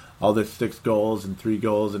all this 6 goals and 3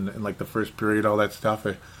 goals in the first period, all that stuff,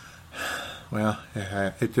 it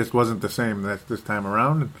just wasn't the same this time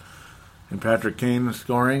around. And Patrick Kane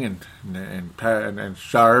scoring and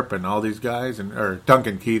Sharp and all these guys, or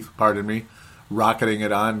Duncan Keith, pardon me, rocketing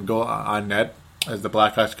it on net as the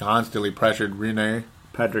Blackhawks constantly pressured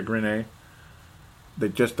Patrick Rinne.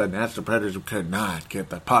 the Nashville Predators could not get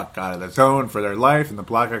the puck out of the zone for their life, and the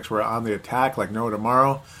Blackhawks were on the attack like no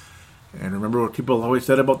tomorrow. And remember what people always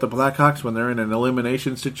said about the Blackhawks when they're in an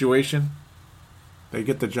elimination situation? They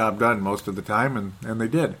get the job done most of the time, and they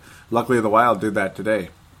did. Luckily, the Wild did that today.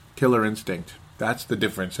 Killer instinct. That's the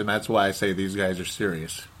difference, and that's why I say these guys are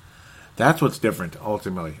serious. That's what's different,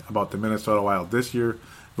 ultimately, about the Minnesota Wild this year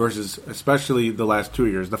versus especially the last 2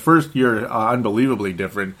 years. The first year, unbelievably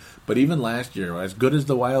different, but even last year, as good as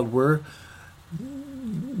the Wild were,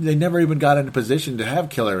 they never even got into position to have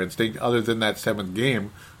killer instinct other than that 7th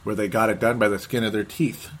game where they got it done by the skin of their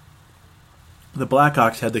teeth. The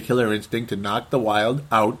Blackhawks had the killer instinct to knock the Wild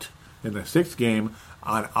out in the 6th game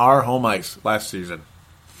on our home ice last season.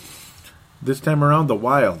 This time around, the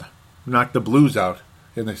Wild knocked the Blues out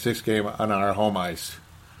in the 6th game on our home ice.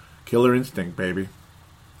 Killer instinct, baby.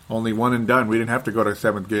 Only one and done. We didn't have to go to the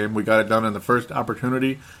 7th game. We got it done on the first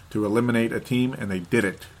opportunity to eliminate a team, and they did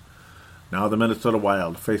it. Now the Minnesota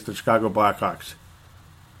Wild face the Chicago Blackhawks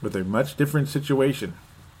with a much different situation.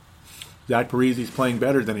 Zach Parise's playing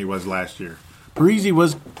better than he was last year. Parise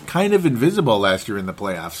was kind of invisible last year in the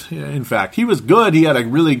playoffs. In fact, he was good. He had a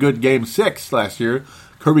really good Game 6 last year,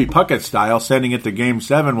 Kirby Puckett style, sending it to Game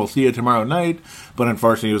 7. We'll see you tomorrow night. But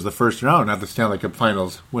unfortunately, it was the first round, not the Stanley Cup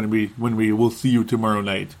Finals, when we will see you tomorrow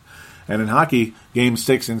night. And in hockey, Game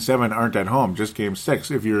 6 and 7 aren't at home, just Game 6.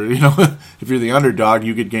 If you're the underdog,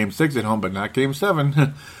 you get Game 6 at home, but not Game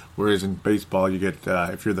 7. Whereas in baseball, you get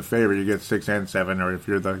if you're the favorite, you get 6 and 7, or if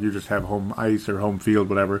you just have home ice or home field,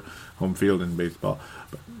 whatever, home field in baseball.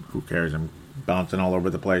 But who cares? I'm bouncing all over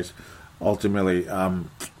the place. Ultimately,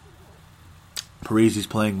 Parise's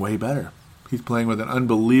playing way better. He's playing with an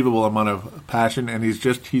unbelievable amount of passion, and he's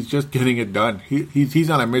just getting it done. He's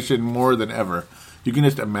on a mission more than ever. You can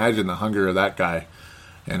just imagine the hunger of that guy,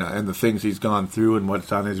 and the things he's gone through, and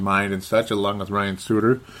what's on his mind, and such, along with Ryan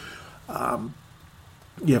Suter.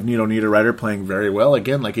 You have Nino Niederreiter playing very well,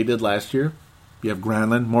 again, like he did last year. You have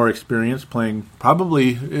Granlund, more experience, playing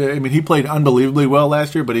probably, he played unbelievably well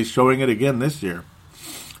last year, but he's showing it again this year.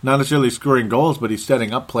 Not necessarily scoring goals, but he's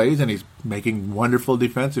setting up plays, and he's making wonderful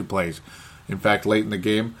defensive plays. In fact, late in the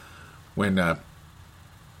game, when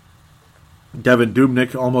Devin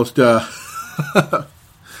Dubnyk almost, when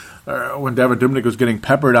Devin Dubnyk was getting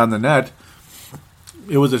peppered on the net,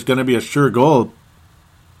 it was just going to be a sure goal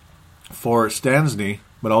for Stastny,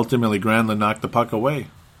 but ultimately Granlund knocked the puck away.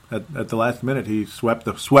 At the last minute, he swept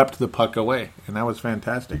the puck away, and that was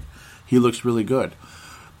fantastic. He looks really good.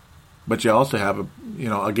 But you also have,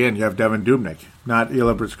 again, you have Devin Dubnyk, not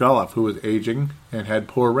Ilya Bryzgalov, who was aging and had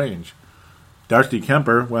poor range. Darcy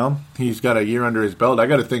Kemper, well, he's got a year under his belt. I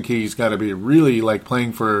got to think he's got to be really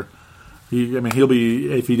playing for. He'll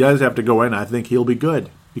be, if he does have to go in, I think he'll be good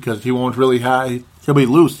because he won't really have. He'll be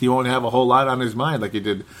loose. He won't have a whole lot on his mind like he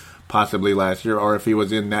did possibly last year. Or if he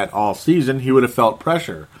was in that all season, he would have felt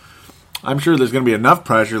pressure. I'm sure there's going to be enough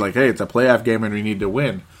pressure, like, hey, it's a playoff game and we need to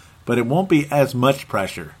win, but it won't be as much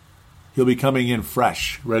pressure. He'll be coming in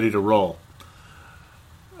fresh, ready to roll.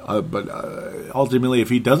 But ultimately, if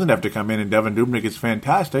he doesn't have to come in and Devin Dubnyk is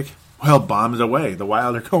fantastic, well, bombs away. The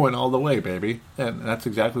Wild are going all the way, baby. And that's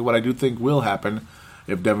exactly what I do think will happen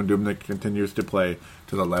if Devin Dubnyk continues to play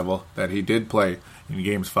to the level that he did play in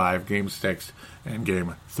Games 5, Game 6, and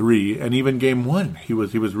Game 3, and even Game 1. He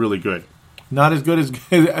was really good. Not as good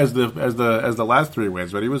as the last 3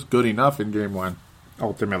 wins, but he was good enough in Game 1,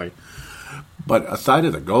 ultimately. But aside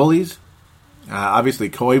of the goalies, obviously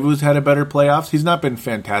Koivu's had a better playoffs. He's not been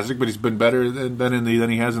fantastic, but he's been better than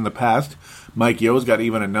he has in the past. Mike Yeo's got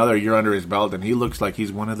even another year under his belt, and he looks like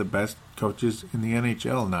he's one of the best coaches in the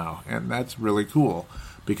NHL now. And that's really cool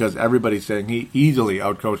because everybody's saying he easily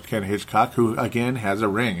outcoached Ken Hitchcock, who, again, has a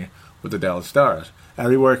ring with the Dallas Stars.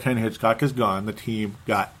 Everywhere Ken Hitchcock has gone, the team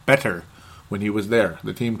got better when he was there.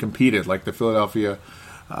 The team competed like the Philadelphia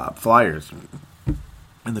Flyers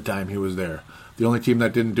in the time he was there. The only team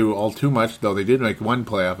that didn't do all too much, though they did make one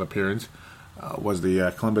playoff appearance, was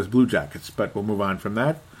the Columbus Blue Jackets. But we'll move on from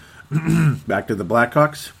that. Back to the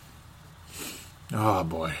Blackhawks. Oh,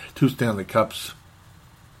 boy. 2 Stanley Cups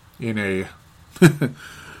in a...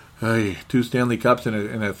 2 Stanley Cups in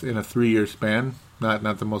a 3-year span.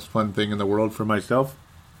 Not the most fun thing in the world for myself.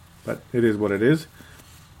 But it is what it is.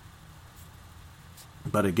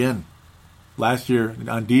 But again, last year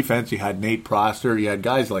on defense, you had Nate Prosser. You had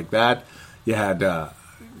guys like that. You had,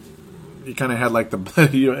 you kind of had like with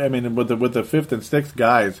the 5th and 6th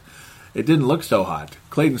guys, it didn't look so hot.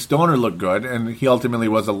 Clayton Stoner looked good, and he ultimately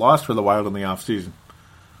was a loss for the Wild in the offseason.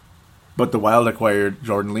 But the Wild acquired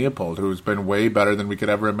Jordan Leopold, who's been way better than we could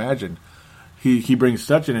ever imagine. he brings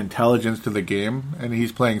such an intelligence to the game, and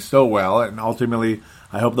he's playing so well. And ultimately,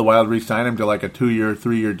 I hope the Wild re-sign him to like a 2-year,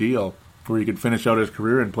 3-year deal where he could finish out his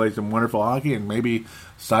career and play some wonderful hockey and maybe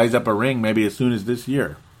size up a ring maybe as soon as this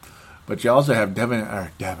year. But you also have Devin,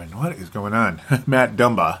 what is going on? Matt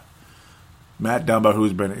Dumba. Matt Dumba,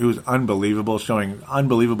 who's unbelievable, showing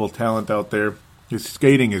unbelievable talent out there. His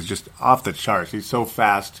skating is just off the charts. He's so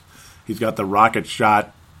fast. He's got the rocket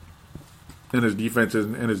shot. And his defense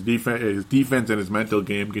and his mental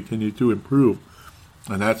game continue to improve,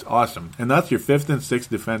 and that's awesome. And that's your 5th and 6th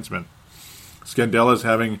defenseman.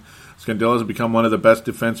 Scandella's become one of the best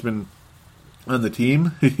defensemen on the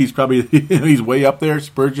team. He's way up there.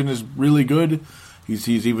 Spurgeon is really good. He's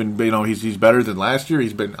even he's better than last year.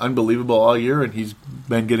 He's been unbelievable all year, and he's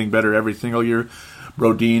been getting better every single year.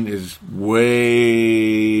 Brodin is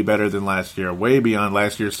way better than last year, way beyond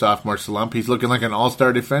last year's sophomore slump. He's looking like an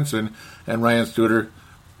all-star defenseman, and Ryan Suter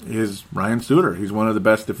is Ryan Suter. He's one of the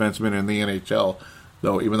best defensemen in the NHL,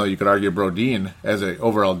 even though you could argue Brodin as an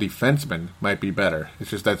overall defenseman might be better.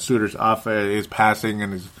 It's just that Suter's off his passing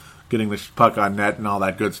and is getting the puck on net and all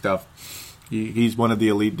that good stuff. He's one of the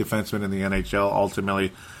elite defensemen in the NHL.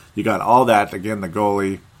 Ultimately, you got all that. Again, the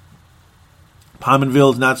goalie.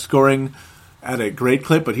 Pominville's not scoring at a great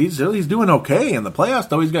clip, but he's doing okay in the playoffs,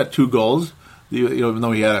 though. He's got 2 goals, even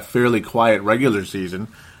though he had a fairly quiet regular season,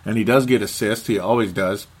 and he does get assists. He always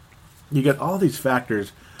does. You get all these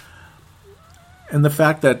factors, and the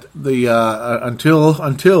fact that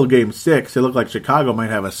until Game 6, it looked like Chicago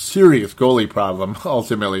might have a serious goalie problem,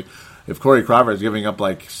 ultimately. If Corey Crawford is giving up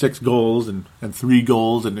like 6 goals and 3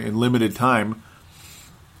 goals in limited time,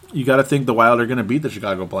 you got to think the Wild are going to beat the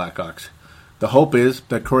Chicago Blackhawks. The hope is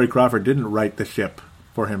that Corey Crawford didn't right the ship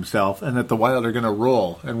for himself and that the Wild are going to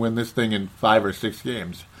roll and win this thing in 5 or 6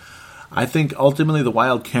 games. I think ultimately the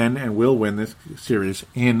Wild can and will win this series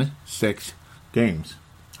in 6 games.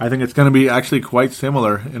 I think it's going to be actually quite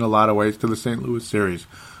similar in a lot of ways to the St. Louis series,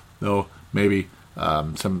 though maybe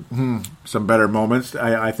some better moments.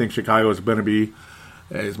 I think Chicago is going to be,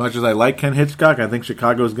 as much as I like Ken Hitchcock, I think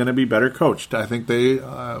Chicago is going to be better coached. I think they've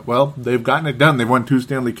gotten it done. They've won 2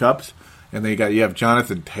 Stanley Cups. And you have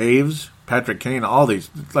Jonathan Taves, Patrick Kane, all these.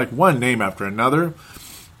 It's like one name after another.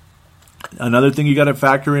 Another thing you got to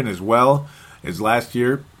factor in as well is last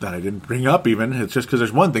year, that I didn't bring up even, it's just because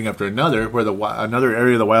there's one thing after another where another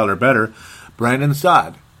area of the Wild are better. Brandon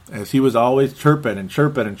Saad, as he was always chirping,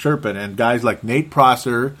 and guys like Nate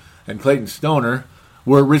Prosser and Clayton Stoner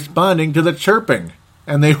were responding to the chirping.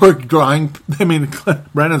 And they were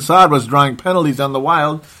Brandon Saad was drawing penalties on the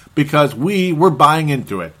Wild because we were buying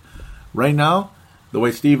into it. Right now, the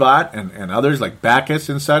way Steve Ott and others like Backus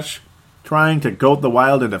and such trying to goat the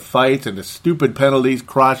Wild into fights, into stupid penalties,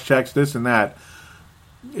 cross-checks, this and that,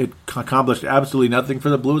 it accomplished absolutely nothing for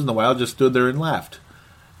the Blues, and the Wild just stood there and laughed.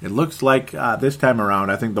 It looks like this time around,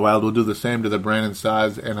 I think the Wild will do the same to the Brandon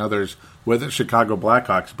Saads and others with the Chicago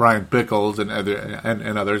Blackhawks. Brian Pickles and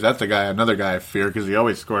others. That's another guy I fear because he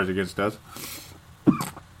always scores against us.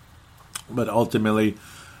 But ultimately,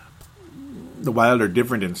 the Wild are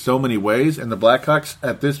different in so many ways, and the Blackhawks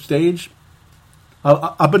at this stage,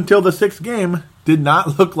 up until the 6th game, did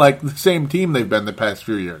not look like the same team they've been the past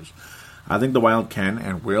few years. I think the Wild can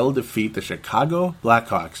and will defeat the Chicago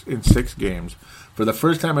Blackhawks in 6 games. For the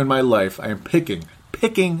first time in my life, I am picking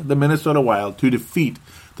the Minnesota Wild to defeat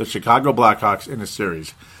the Chicago Blackhawks in a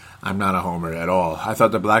series. I'm not a homer at all. I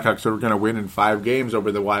thought the Blackhawks were going to win in 5 games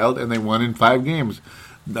over the Wild, and they won in 5 games.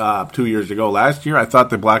 2 years ago. Last year, I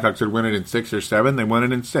thought the Blackhawks would win it in 6 or 7. They won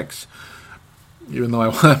it in 6. Even though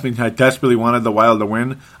I desperately wanted the Wild to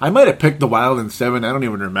win. I might have picked the Wild in 7. I don't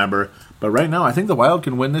even remember. But right now, I think the Wild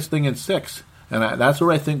can win this thing in 6. And that's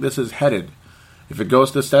where I think this is headed. If it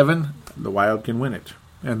goes to 7, the Wild can win it.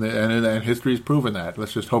 And history's proven that.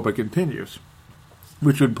 Let's just hope it continues.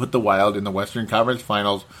 Which would put the Wild in the Western Conference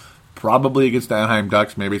Finals, probably against the Anaheim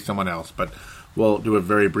Ducks, maybe someone else. But we'll do a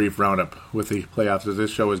very brief roundup with the playoffs, as this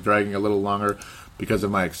show is dragging a little longer because of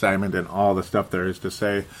my excitement and all the stuff there is to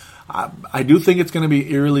say. I do think it's going to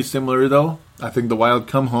be eerily similar, though. I think the Wild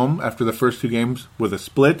come home after the first 2 games with a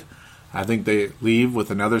split. I think they leave with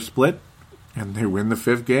another split, and they win the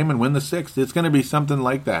 5th game and win the 6th. It's going to be something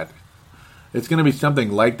like that.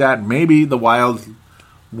 Maybe the Wild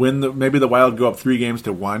maybe the Wild go up 3 games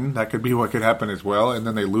to 1. That could be what could happen as well, and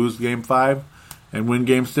then they lose Game 5. And win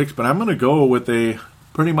Game 6, but I'm going to go with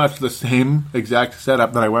pretty much the same exact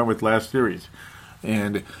setup that I went with last series.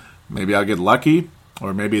 And maybe I'll get lucky,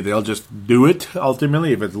 or maybe they'll just do it,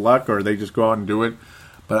 ultimately, if it's luck, or they just go out and do it.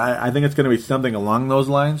 But I think it's going to be something along those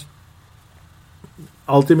lines.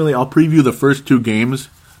 Ultimately, I'll preview the first 2 games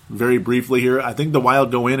very briefly here. I think the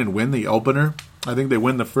Wild go in and win the opener. I think they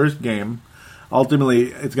win the first game.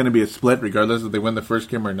 Ultimately, it's going to be a split regardless if they win the first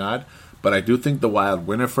game or not. But I do think the Wild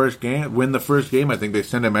win the first game. I think they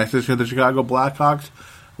send a message to the Chicago Blackhawks.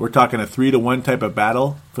 We're talking a 3-1 type of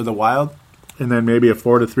battle for the Wild. And then maybe a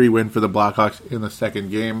 4-3 win for the Blackhawks in the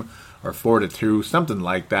second game. Or 4-2, something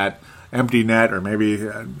like that. Empty net, or maybe,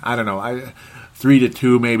 I don't know,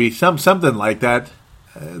 3-2 maybe. Something like that.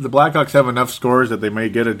 The Blackhawks have enough scores that they may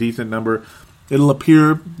get a decent number. It'll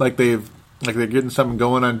appear like they're getting something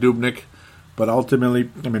going on Dubnyk. But ultimately,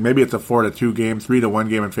 I mean, maybe it's a 4-2 game, 3-1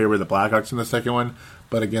 game in favor of the Blackhawks in the second one.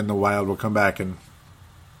 But again, the Wild will come back and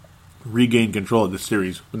regain control of the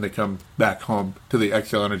series when they come back home to the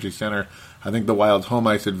Xcel Energy Center. I think the Wild's home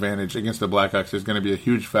ice advantage against the Blackhawks is going to be a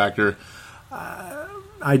huge factor.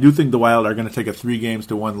 I do think the Wild are going to take a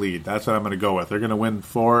 3-1 lead. That's what I'm going to go with. They're going to win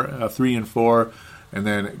 3-4, and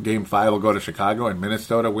then Game 5 will go to Chicago, and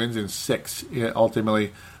Minnesota wins in 6.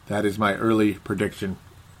 Ultimately, that is my early prediction.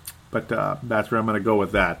 But that's where I'm going to go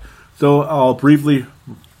with that. So I'll briefly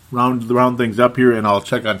round things up here, and I'll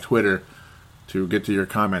check on Twitter to get to your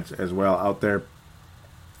comments as well out there.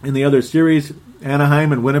 In the other series,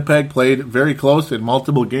 Anaheim and Winnipeg played very close in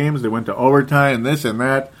multiple games. They went to overtime, this and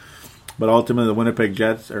that. But ultimately, the Winnipeg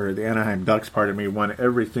Jets, or the Anaheim Ducks, won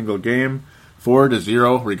every single game,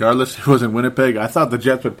 4-0, regardless who was in Winnipeg. I thought the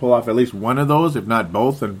Jets would pull off at least one of those, if not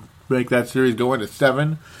both, and make that series go into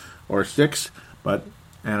 7 or 6. But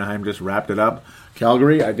Anaheim just wrapped it up.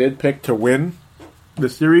 Calgary, I did pick to win the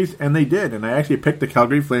series, and they did. And I actually picked the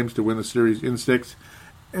Calgary Flames to win the series in 6,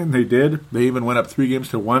 and they did. They even went up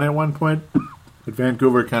 3-1 at one point. But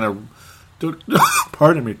Vancouver kind of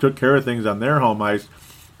took care of things on their home ice.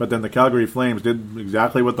 But then the Calgary Flames did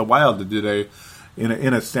exactly what the Wild did today, in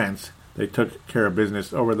a sense. They took care of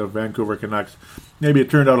business over the Vancouver Canucks. Maybe it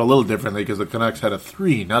turned out a little differently because the Canucks had a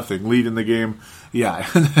 3-0 lead in the game. Yeah,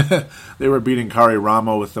 they were beating Kari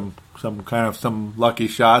Ramo with some lucky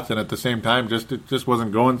shots, and at the same time, it just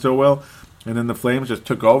wasn't going so well. And then the Flames just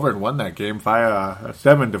took over and won that game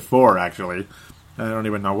 7-4. Actually, I don't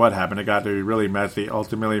even know what happened. It got to be really messy.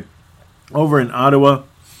 Ultimately, over in Ottawa,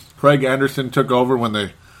 Craig Anderson took over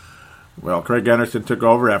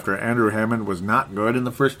after Andrew Hammond was not good in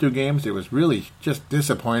the first 2 games. It was really just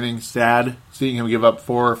disappointing, sad, seeing him give up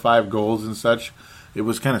 4 or 5 goals and such. It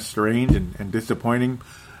was kind of strange and disappointing.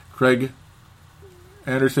 Craig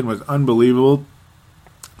Anderson was unbelievable.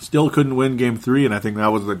 Still couldn't win Game 3, and I think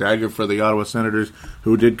that was the dagger for the Ottawa Senators,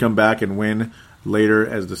 who did come back and win later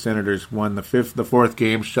as the Senators won the 4th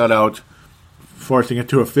game, shutout, forcing it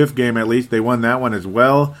to a 5th game at least. They won that one as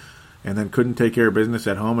well, and then couldn't take care of business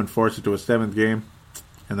at home and forced it to a 7th game.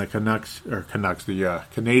 And the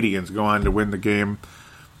Canadians go on to win the game.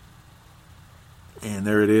 And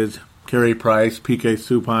there it is. Carey Price, PK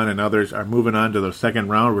Subban, and others are moving on to the second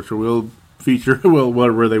round, which will feature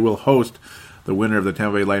where they will host the winner of the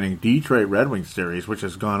Tampa Bay Lightning Detroit Red Wings series, which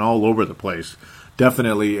has gone all over the place.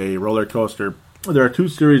 Definitely a roller coaster. There are 2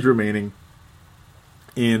 series remaining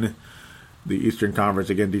in the Eastern Conference.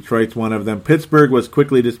 Again, Detroit's one of them. Pittsburgh was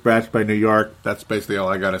quickly dispatched by New York. That's basically all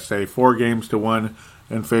I got to say. 4-1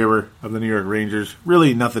 in favor of the New York Rangers.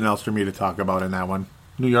 Really nothing else for me to talk about in that one.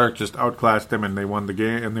 New York just outclassed them, and they won the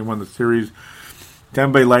game, and they won the series.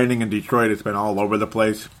 Tampa Bay Lightning and Detroit, it's been all over the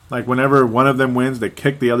place. Like, whenever one of them wins, they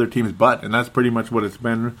kick the other team's butt, and that's pretty much what it's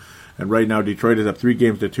been. And right now, Detroit is up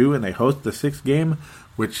 3-2, and they host the 6th game,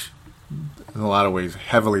 which in a lot of ways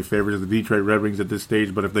heavily favors the Detroit Red Wings at this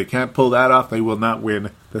stage. But if they can't pull that off, they will not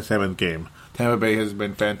win the 7th game. Tampa Bay has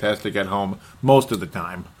been fantastic at home most of the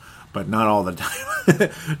time, but not all the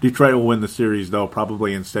time. Detroit will win the series, though,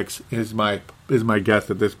 probably in 6 is my guess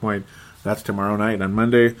at this point. That's tomorrow night on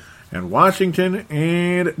Monday. And Washington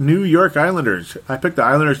and New York Islanders. I picked the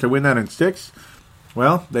Islanders to win that in 6.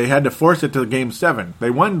 Well, they had to force it to Game 7. They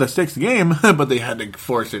won the 6th game, but they had to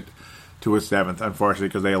force it to a 7th, unfortunately,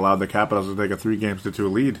 because they allowed the Capitals to take a 3-2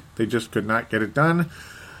 lead. They just could not get it done.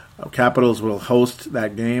 Capitals will host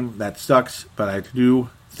that game. That sucks, but I do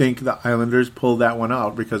think the Islanders pulled that one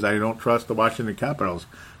out because I don't trust the Washington Capitals.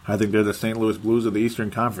 I think they're the St. Louis Blues of the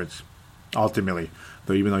Eastern Conference, ultimately.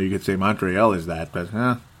 Though even though you could say Montreal is that, but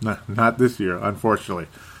not this year, unfortunately.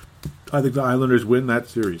 I think the Islanders win that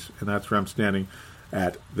series, and that's where I'm standing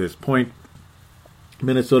at this point.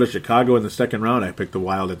 Minnesota, Chicago in the second round. I picked the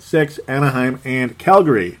Wild at 6. Anaheim and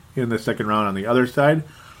Calgary in the second round on the other side.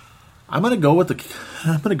 I'm going to go with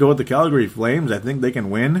the Calgary Flames. I think they can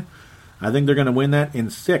win. I think they're going to win that in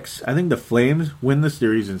 6. I think the Flames win the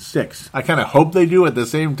series in 6. I kind of hope they do at the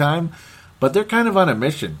same time, but they're kind of on a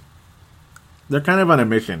mission. they're kind of on a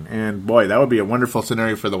mission, and boy, that would be a wonderful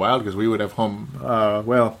scenario for the Wild because we would have home. I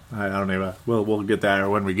don't know. We'll get that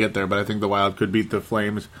when we get there, but I think the Wild could beat the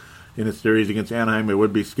Flames in a series against Anaheim. It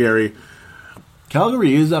would be scary.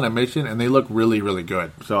 Calgary is on a mission, and they look really, really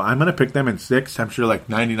good. So I'm going to pick them in 6. I'm sure like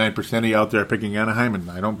 99% of you out there are picking Anaheim, and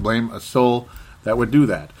I don't blame a soul that would do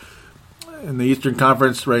that. In the Eastern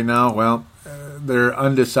Conference right now, well, they're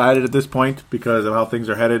undecided at this point because of how things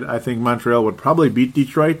are headed. I think Montreal would probably beat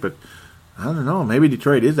Detroit, but I don't know. Maybe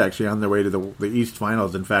Detroit is actually on their way to the East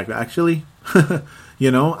Finals. In fact, actually,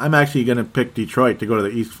 I'm actually going to pick Detroit to go to the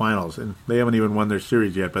East Finals, and they haven't even won their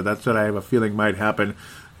series yet, but that's what I have a feeling might happen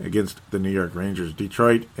against the New York Rangers.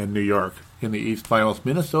 Detroit and New York in the East Finals,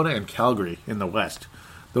 Minnesota and Calgary in the West.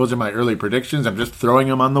 Those are my early predictions. I'm just throwing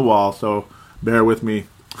them on the wall, so bear with me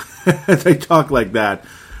as I talk like that.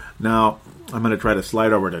 Now, I'm going to try to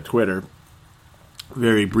slide over to Twitter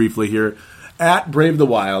very briefly here. At Brave the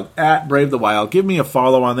Wild. Give me a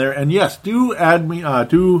follow on there. And yes, do add me,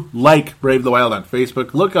 do like Brave the Wild on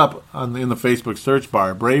Facebook. Look up in the Facebook search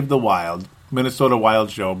bar, Brave the Wild, Minnesota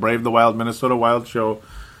Wild Show. Brave the Wild, Minnesota Wild Show.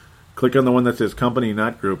 Click on the one that says company,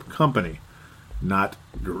 not group. Company, not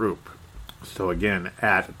group. So again,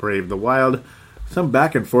 at Brave the Wild. Some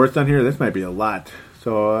back and forth on here. This might be a lot.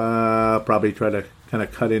 So I'll probably try to kind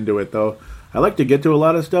of cut into it, though. I like to get to a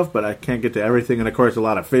lot of stuff, but I can't get to everything. And, of course, a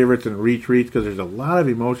lot of favorites and retweets because there's a lot of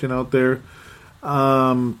emotion out there.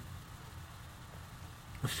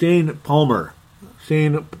 Shane Palmer.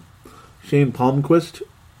 Shane Palmquist,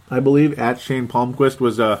 I believe. At Shane Palmquist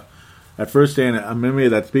was at first saying a memory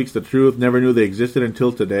that speaks the truth. Never knew they existed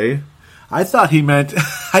until today. I thought he meant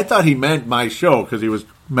my show because he was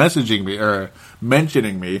messaging me or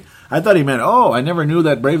mentioning me. I thought he meant, I never knew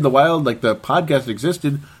that Brave the Wild, like the podcast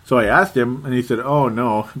existed. So I asked him, and he said, oh,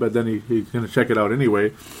 no. But then he's going to check it out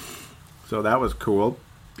anyway. So that was cool.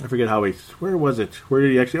 I forget where was it? Where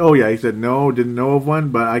did he actually, oh, yeah, he said, no, didn't know of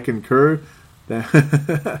one, but I concur.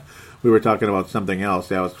 That we were talking about something else.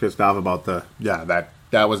 I was pissed off about that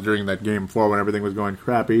was during that Game 4 when everything was going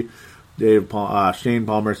crappy. Shane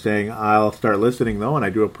Palmer saying, I'll start listening, though, and I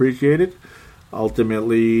do appreciate it.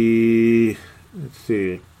 Ultimately, let's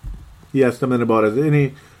see. He asked something about,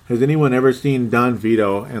 has anyone ever seen Don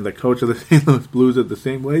Vito and the coach of the St. Louis Blues at the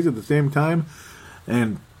same time?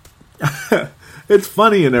 And it's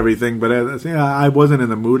funny and everything, but I wasn't in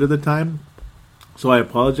the mood at the time. So I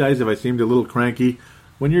apologize if I seemed a little cranky.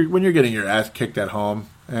 When you're getting your ass kicked at home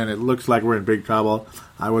and it looks like we're in big trouble,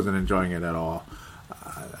 I wasn't enjoying it at all.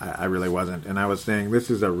 I really wasn't, and I was saying this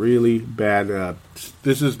is a really bad.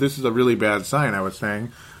 This is a really bad sign. I was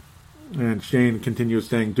saying, and Shane continues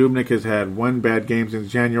saying Dubnyk has had one bad game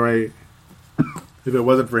since January. If it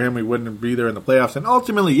wasn't for him, we wouldn't be there in the playoffs. And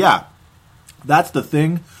ultimately, yeah, that's the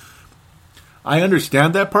thing. I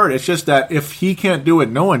understand that part. It's just that if he can't do it,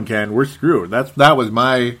 no one can. We're screwed. That was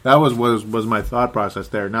my thought process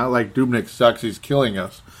there. Not like Dubnyk sucks. He's killing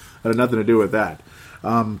us. It had nothing to do with that.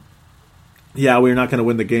 Yeah, we're not going to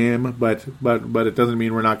win the game, but it doesn't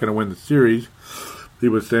mean we're not going to win the series, he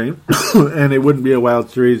was saying. And it wouldn't be a Wild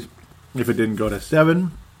series if it didn't go to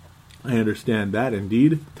 7. I understand that,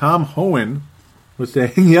 indeed. Tom Hohen was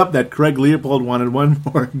saying, yep, that Craig Leopold wanted one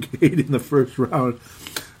more gate in the first round,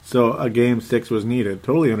 so a Game 6 was needed.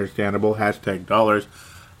 Totally understandable. #dollars.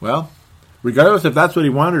 Well, regardless if that's what he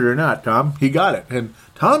wanted or not, Tom, he got it. And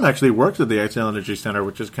Tom actually works at the Xcel Energy Center,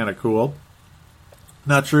 which is kind of cool.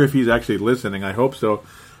 Not sure if he's actually listening. I hope so.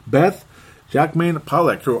 Beth Jacqueline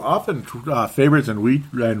Pollock, who often favorites and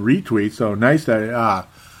retweets. So nice that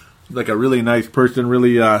like a really nice person,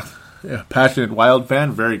 really passionate Wild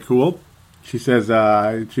fan. Very cool. She says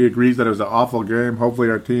she agrees that it was an awful game. Hopefully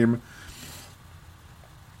our team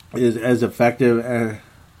is as effective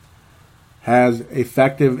has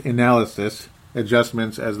effective analysis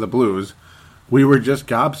adjustments as the Blues. We were just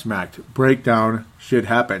gobsmacked. Breakdown. Shit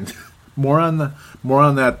happened. More on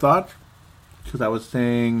that thought, because I was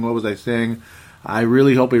saying, what was I saying? I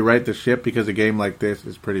really hope we right the ship because a game like this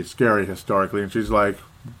is pretty scary historically. And she's like,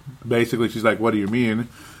 what do you mean?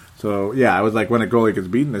 So yeah, I was like, when a goalie gets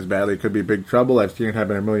beaten this badly, it could be big trouble. I've seen it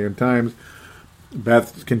happen a million times.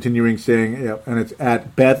 Beth's continuing saying, and it's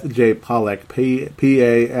at Beth J. Pollock, Palik,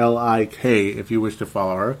 if you wish to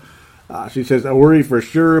follow her. She says, I worry for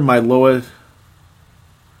sure. My lowest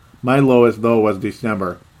though was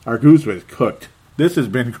December. Our goose was cooked. This has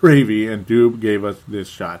been gravy, and Dube gave us this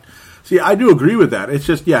shot. See, I do agree with that. It's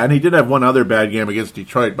just, yeah, and he did have one other bad game against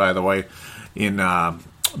Detroit, by the way,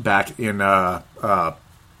 back in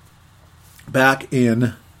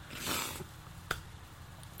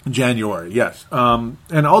January, yes. And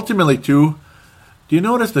ultimately, too, Do you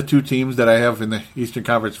notice the two teams that I have in the Eastern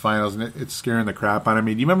Conference Finals, and it's scaring the crap out of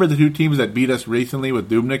me? Do you remember the two teams that beat us recently with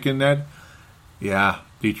Dubnyk in net? Yeah,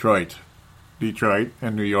 Detroit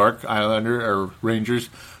and New York Islander or Rangers.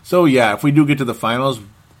 So yeah, if we do get to the finals, we're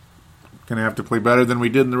gonna have to play better than we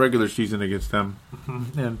did in the regular season against them.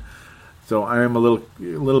 And so I am a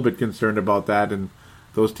little bit concerned about that, and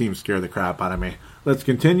those teams scare the crap out of me. Let's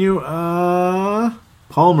continue. Palmer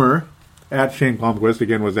at Shane Palmquist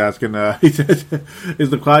again was asking. He says,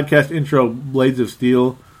 "Is the podcast intro Blades of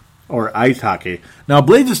Steel or ice hockey?" Now,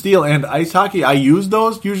 Blades of Steel and ice hockey, I use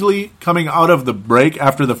those usually coming out of the break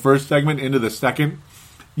after the first segment into the second.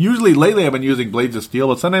 Usually, lately I've been using Blades of Steel,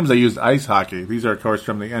 but sometimes I use ice hockey. These are, of course,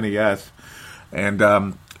 from the NES. And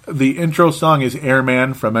the intro song is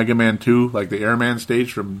Airman from Mega Man 2, like the Airman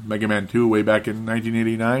stage from Mega Man 2 way back in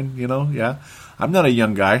 1989, yeah. I'm not a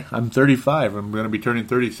young guy. I'm 35. I'm going to be turning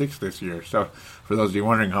 36 this year. So, for those of you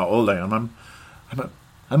wondering how old I am,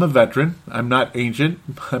 I'm a veteran. I'm not ancient.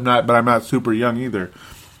 But I'm not super young either.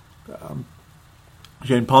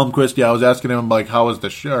 Shane Palmquist, yeah, I was asking him, like, how was the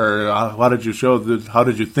show, or how did you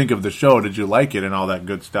think of the show? Did you like it and all that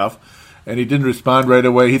good stuff? And he didn't respond right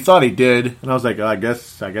away. He thought he did. And I was like, I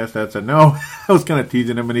guess that's a no. I was kind of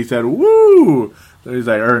teasing him, and he said, woo! So he's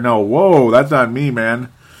like, no, whoa, that's on me,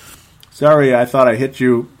 man. Sorry, I thought I hit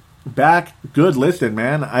you back. Good listen,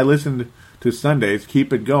 man. I listened to Sundays.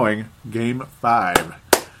 Keep it going. Game 5.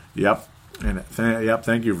 Yep. And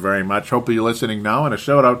thank you very much. Hope you're listening now, and a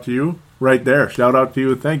shout out to you right there. Shout out to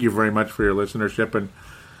you. Thank you very much for your listenership, and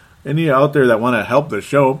any out there that want to help the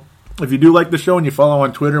show. If you do like the show and you follow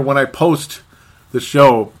on Twitter, when I post the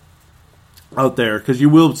show out there, because you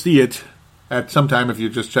will see it at some time if you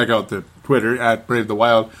just check out the Twitter at Brave the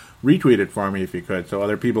Wild, retweet it for me if you could, so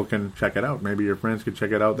other people can check it out. Maybe your friends could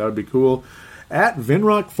check it out. That would be cool. At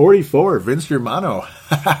Vinrock44, Vince Germano,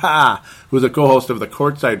 who's a co-host of the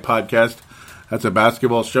Courtside podcast. That's a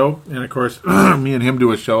basketball show. And, of course, me and him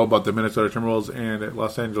do a show about the Minnesota Timberwolves and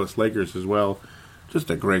Los Angeles Lakers as well.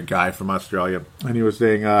 Just a great guy from Australia. And he was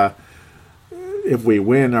saying, if we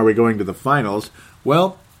win, are we going to the finals?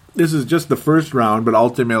 Well, this is just the first round, but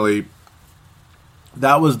ultimately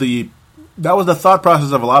that was the thought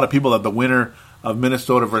process of a lot of people, that the winner of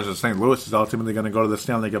Minnesota versus St. Louis is ultimately going to go to the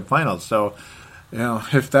Stanley Cup Finals. So,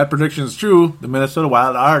 if that prediction is true, the Minnesota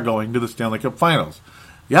Wild are going to the Stanley Cup Finals.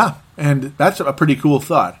 Yeah, and that's a pretty cool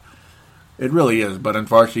thought. It really is, but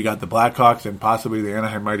unfortunately you got the Blackhawks and possibly the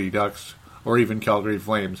Anaheim Mighty Ducks or even Calgary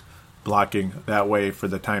Flames blocking that way for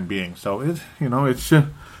the time being. So it's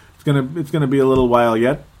gonna be a little while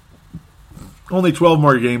yet. Only 12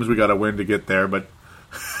 more games we got to win to get there, but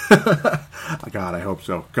God, I hope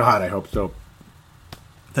so.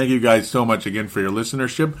 Thank you guys so much again for your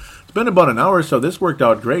listenership. It's been about an hour, so this worked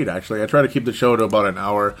out great, actually. I try to keep the show to about an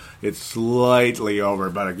hour. It's slightly over,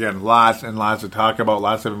 but again, lots and lots to talk about,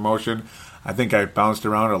 lots of emotion. I think I bounced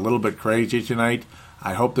around a little bit crazy tonight.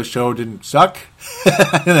 I hope the show didn't suck,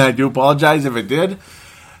 and I do apologize if it did.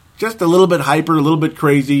 Just a little bit hyper, a little bit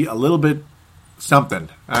crazy, a little bit something.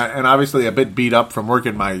 And obviously a bit beat up from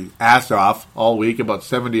working my ass off all week, about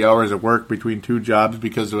 70 hours of work between two jobs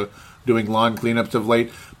because of doing lawn cleanups of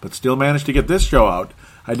late, but still managed to get this show out.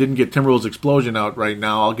 I didn't get Timberwolves Explosion out right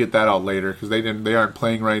now. I'll get that out later because they aren't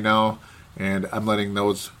playing right now, and I'm letting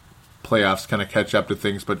those playoffs kind of catch up to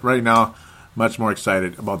things. But right now, much more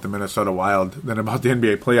excited about the Minnesota Wild than about the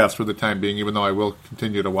NBA playoffs for the time being, even though I will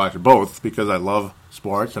continue to watch both because I love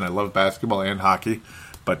sports and I love basketball and hockey.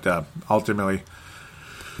 But ultimately,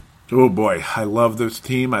 oh boy, I love this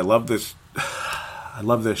team. I love this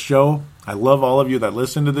show. I love all of you that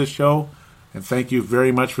listen to this show. And thank you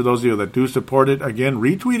very much for those of you that do support it. Again,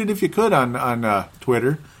 retweet it if you could on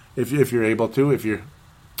Twitter, if you're able to, if you're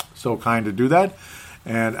so kind to do that.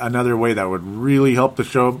 And another way that would really help the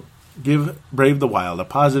show, give Brave the Wild a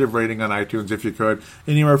positive rating on iTunes if you could.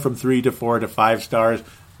 Anywhere from 3 to 4 to 5 stars.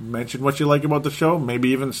 Mention what you like about the show. Maybe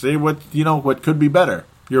even say what could be better.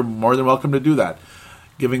 You're more than welcome to do that.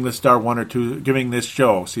 Giving this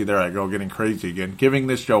show, see, there I go, getting crazy again. Giving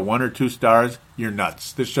this show 1 or 2 stars, you're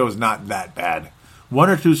nuts. This show is not that bad. 1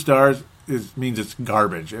 or 2 stars means it's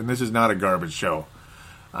garbage, and this is not a garbage show.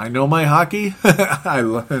 I know my hockey. I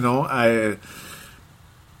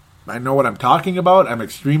know what I'm talking about. I'm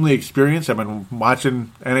extremely experienced. I've been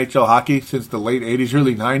watching NHL hockey since the late 80s,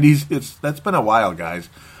 early 90s. That's been a while, guys.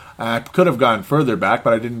 I could have gone further back,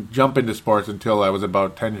 but I didn't jump into sports until I was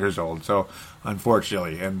about 10 years old. So,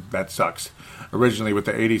 unfortunately, and that sucks. Originally with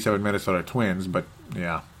the 87 Minnesota Twins, but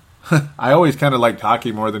yeah. I always kind of liked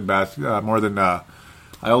hockey more than I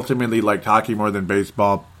ultimately liked hockey more than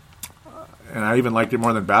baseball. and I even liked it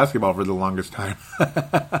more than basketball for the longest time.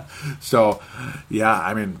 So, yeah,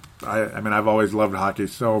 I mean, I've always loved hockey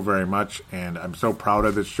so very much, and I'm so proud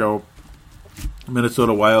of this show.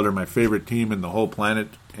 Minnesota Wild are my favorite team in the whole planet,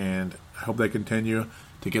 and I hope they continue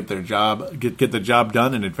to get the job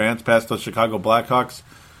done and advance past the Chicago Blackhawks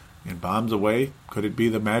and bombs away. Could it be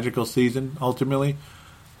the magical season ultimately?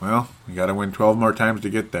 Well, we got to win 12 more times to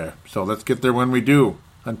get there. So let's get there when we do.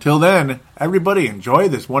 Until then, everybody enjoy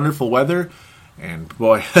this wonderful weather. And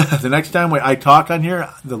boy, the next time I talk on here,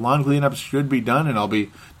 the lawn cleanup should be done, and I'll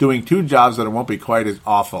be doing 2 jobs that it won't be quite as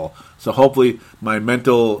awful. So hopefully my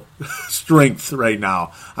mental strength right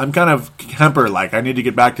now. I'm kind of Kemper-like. I need to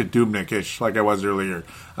get back to Dubnyk-ish like I was earlier.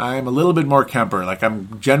 I'm a little bit more Kemper. Like,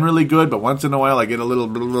 I'm generally good, but once in a while I get a little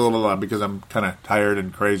blah, blah, blah, because I'm kind of tired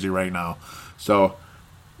and crazy right now. So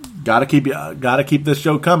gotta keep this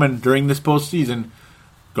show coming during this postseason.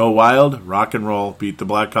 Go Wild, rock and roll, beat the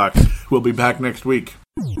Blackhawks. We'll be back next week.